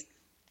years.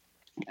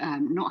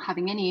 not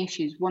having any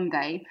issues, one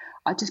day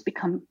I just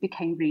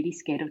became really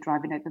scared of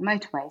driving over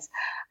motorways,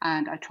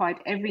 and I tried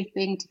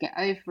everything to get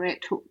over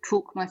it,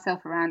 talk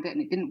myself around it,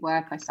 and it didn't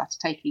work. I started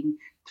taking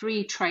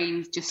 3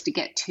 trains just to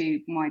get to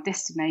my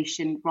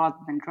destination rather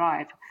than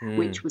drive,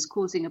 which was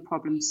causing a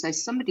problem. So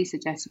somebody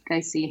suggested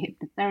go see a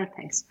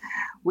hypnotherapist,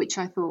 which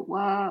I thought,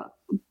 well,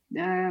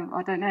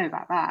 I don't know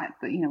about that,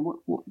 but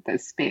what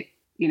that's a bit.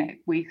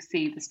 We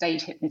see the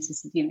stage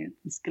hypnotist,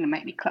 it's going to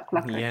make me cluck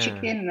like a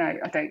chicken. No,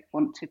 I don't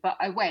want to. But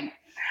I went.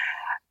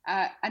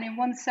 And in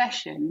one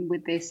session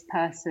with this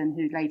person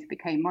who later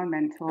became my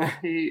mentor,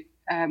 it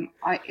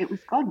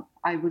was gone.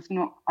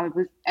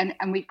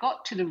 And we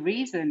got to the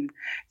reason.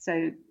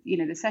 So,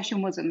 the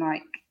session wasn't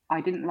like, I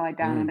didn't lie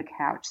down on the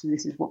couch. So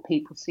this is what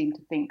people seem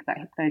to think that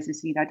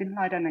hypnosis, I didn't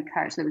lie down on the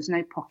couch. There was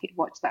no pocket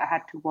watch that I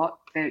had to look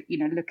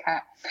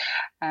at.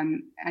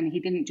 And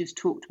he didn't just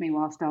talk to me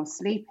whilst I was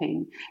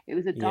sleeping. It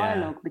was a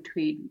dialogue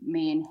between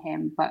me and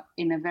him, but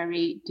in a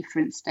very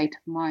different state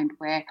of mind,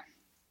 where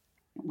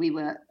we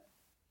were,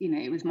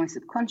 it was my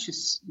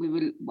subconscious. We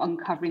were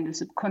uncovering the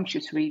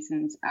subconscious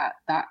reasons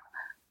that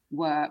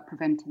were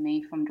preventing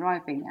me from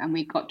driving, and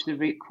we got to the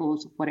root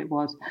cause of what it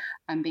was,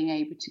 and being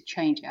able to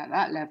change it at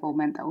that level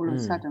meant that all of a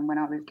sudden, when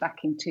I was back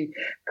into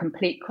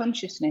complete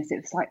consciousness,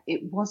 it was like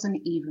it wasn't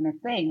even a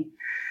thing.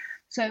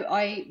 So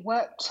I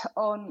worked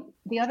on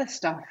the other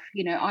stuff.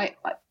 I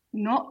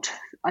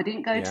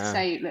didn't go to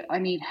say that I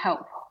need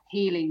help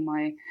healing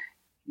my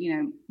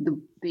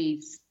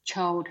these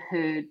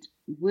childhood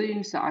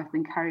wounds that I've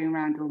been carrying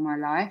around all my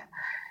life,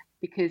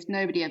 because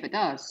nobody ever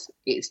does.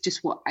 It's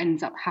just what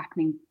ends up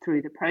happening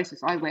through the process.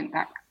 I went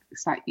back,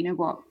 it's like,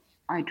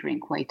 I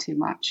drink way too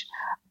much.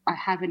 I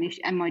have an issue,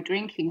 and my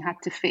drinking had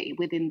to fit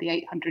within the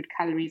 800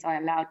 calories I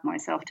allowed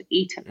myself to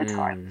eat at the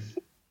time.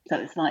 So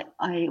it's like,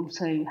 I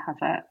also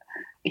have a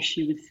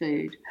issue with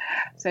food.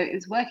 So it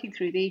was working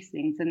through these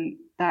things, and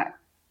that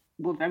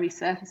were very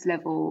surface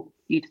level.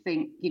 You'd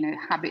think,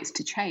 habits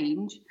to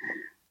change,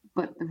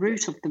 but the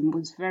root of them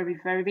was very,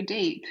 very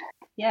deep.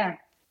 Yeah.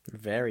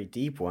 Very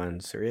deep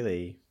ones,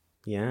 really.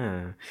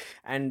 Yeah.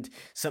 And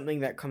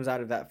something that comes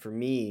out of that for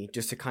me,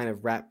 just to kind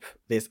of wrap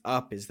this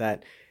up, is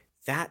that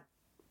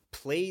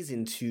plays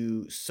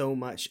into so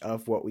much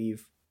of what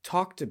we've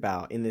talked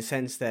about, in the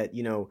sense that,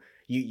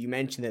 you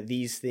mentioned that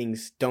these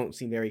things don't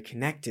seem very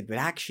connected, but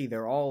actually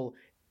they're all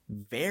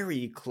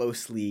very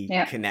closely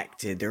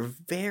connected. They're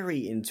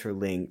very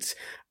interlinked.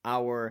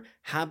 Our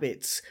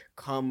habits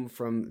come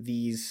from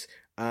these,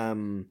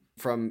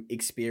 from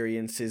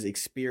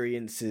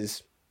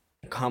experiences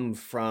come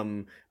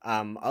from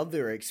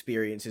other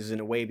experiences, in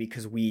a way,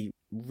 because we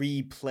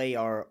replay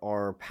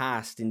our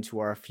past into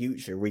our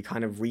future. We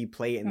kind of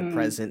replay it in the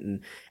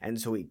present, and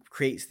so it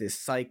creates this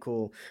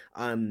cycle,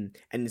 and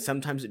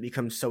sometimes it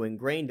becomes so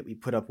ingrained that we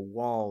put up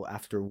wall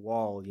after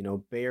wall,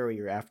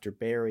 barrier after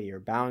barrier,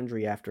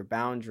 boundary after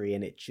boundary,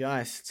 and it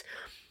just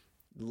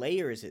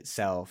layers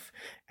itself.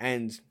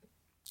 And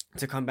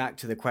to come back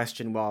to the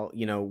question,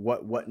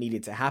 what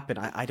needed to happen,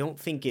 I don't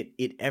think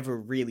it ever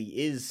really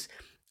is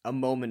a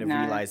moment of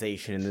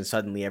realization and then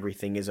suddenly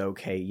everything is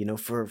okay.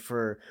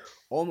 For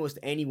almost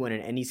anyone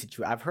in any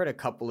situation, I've heard a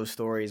couple of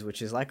stories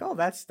which is like, oh,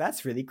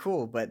 that's really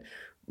cool, but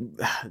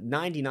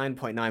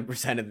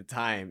 99.9% of the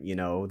time,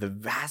 the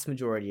vast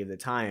majority of the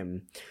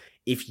time,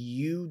 if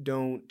you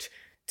don't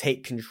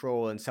take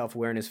control and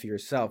self-awareness for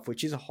yourself,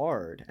 which is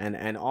hard,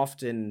 and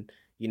often,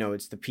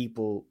 it's the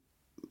people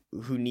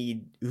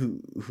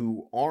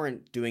who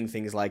aren't doing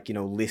things like,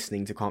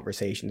 listening to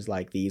conversations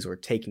like these or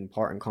taking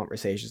part in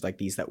conversations like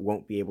these, that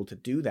won't be able to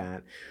do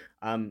that.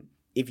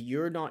 If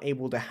you're not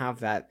able to have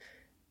that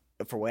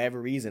for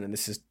whatever reason, and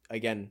this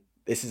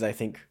is I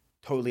think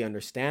totally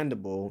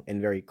understandable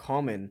and very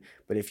common,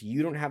 but if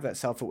you don't have that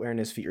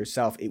self-awareness for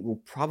yourself, it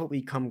will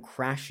probably come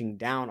crashing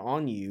down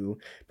on you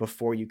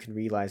before you can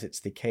realize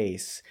it's the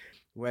case.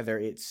 Whether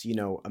it's,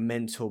 a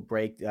mental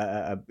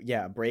breakdown,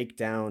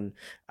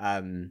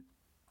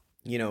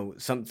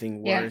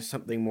 something worse,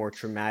 something more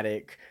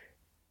traumatic.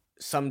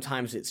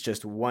 Sometimes it's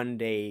just one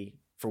day,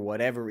 for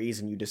whatever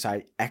reason, you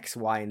decide X,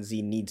 Y, and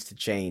Z needs to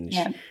change.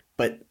 Yeah.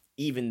 But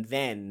even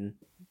then,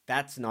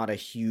 that's not a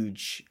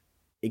huge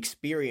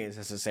experience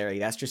necessarily.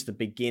 That's just the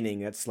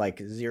beginning. That's like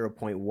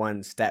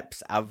 0.1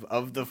 steps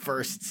of the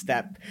first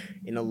step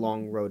in a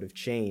long road of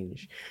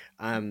change.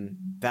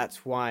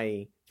 That's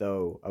why,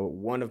 though,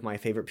 one of my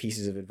favorite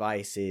pieces of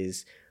advice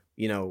is,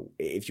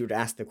 if you were to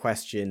ask the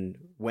question,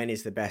 when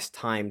is the best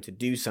time to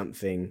do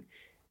something?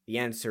 The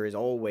answer is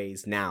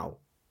always now,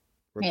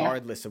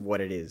 regardless of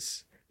what it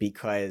is,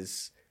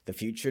 because the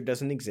future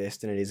doesn't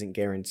exist and it isn't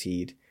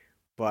guaranteed,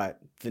 but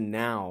the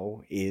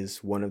now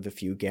is one of the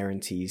few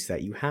guarantees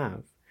that you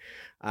have.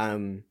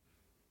 And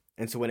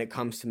so when it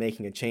comes to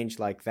making a change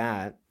like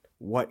that,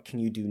 what can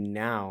you do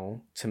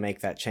now to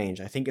make that change?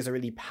 I think is a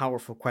really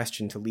powerful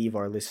question to leave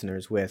our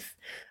listeners with.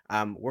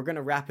 We're going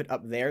to wrap it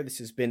up there. This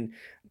has been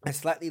a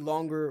slightly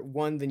longer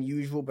one than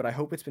usual, but I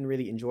hope it's been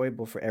really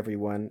enjoyable for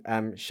everyone.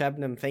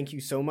 Shabnam, thank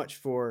you so much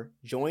for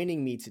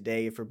joining me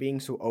today, for being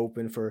so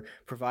open, for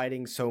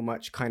providing so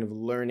much kind of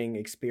learning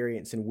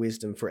experience and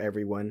wisdom for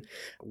everyone.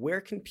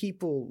 Where can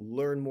people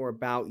learn more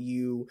about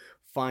you,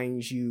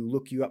 find you,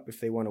 look you up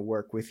if they want to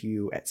work with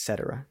you,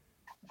 etc.?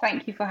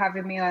 Thank you for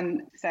having me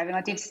on, Seven. I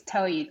did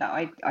tell you that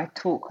I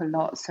talk a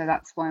lot, so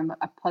that's why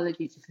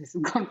apologies if this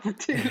has gone for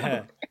too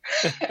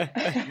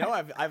long. No,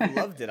 I've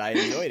loved it. I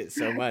enjoyed it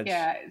so much.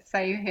 Yeah,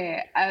 same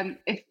here.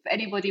 If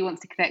anybody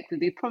wants to connect with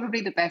me, probably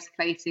the best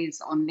place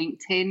is on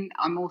LinkedIn.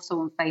 I'm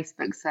also on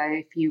Facebook, so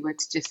if you were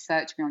to just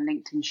search me on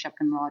LinkedIn,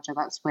 Shabnam Raja,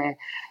 that's where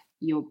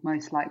you're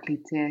most likely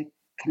to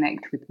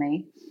connect with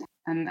me.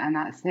 And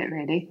that's it,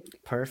 really.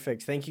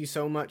 Perfect. Thank you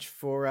so much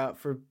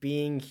for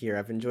being here.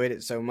 I've enjoyed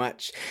it so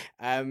much.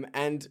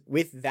 And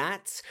with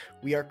that,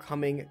 we are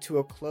coming to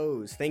a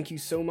close. Thank you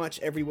so much,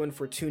 everyone,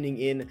 for tuning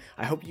in.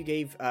 I hope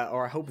you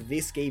I hope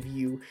this gave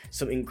you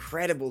some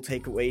incredible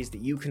takeaways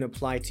that you can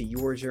apply to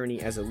your journey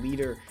as a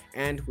leader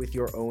and with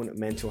your own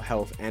mental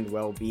health and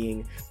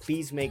well-being.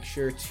 Please make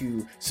sure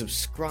to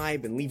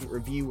subscribe and leave a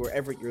review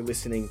wherever you're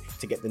listening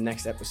to get the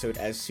next episode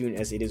as soon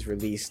as it is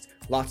released.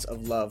 Lots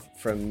of love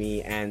from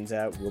me, and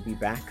we'll be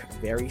back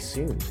very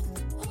soon.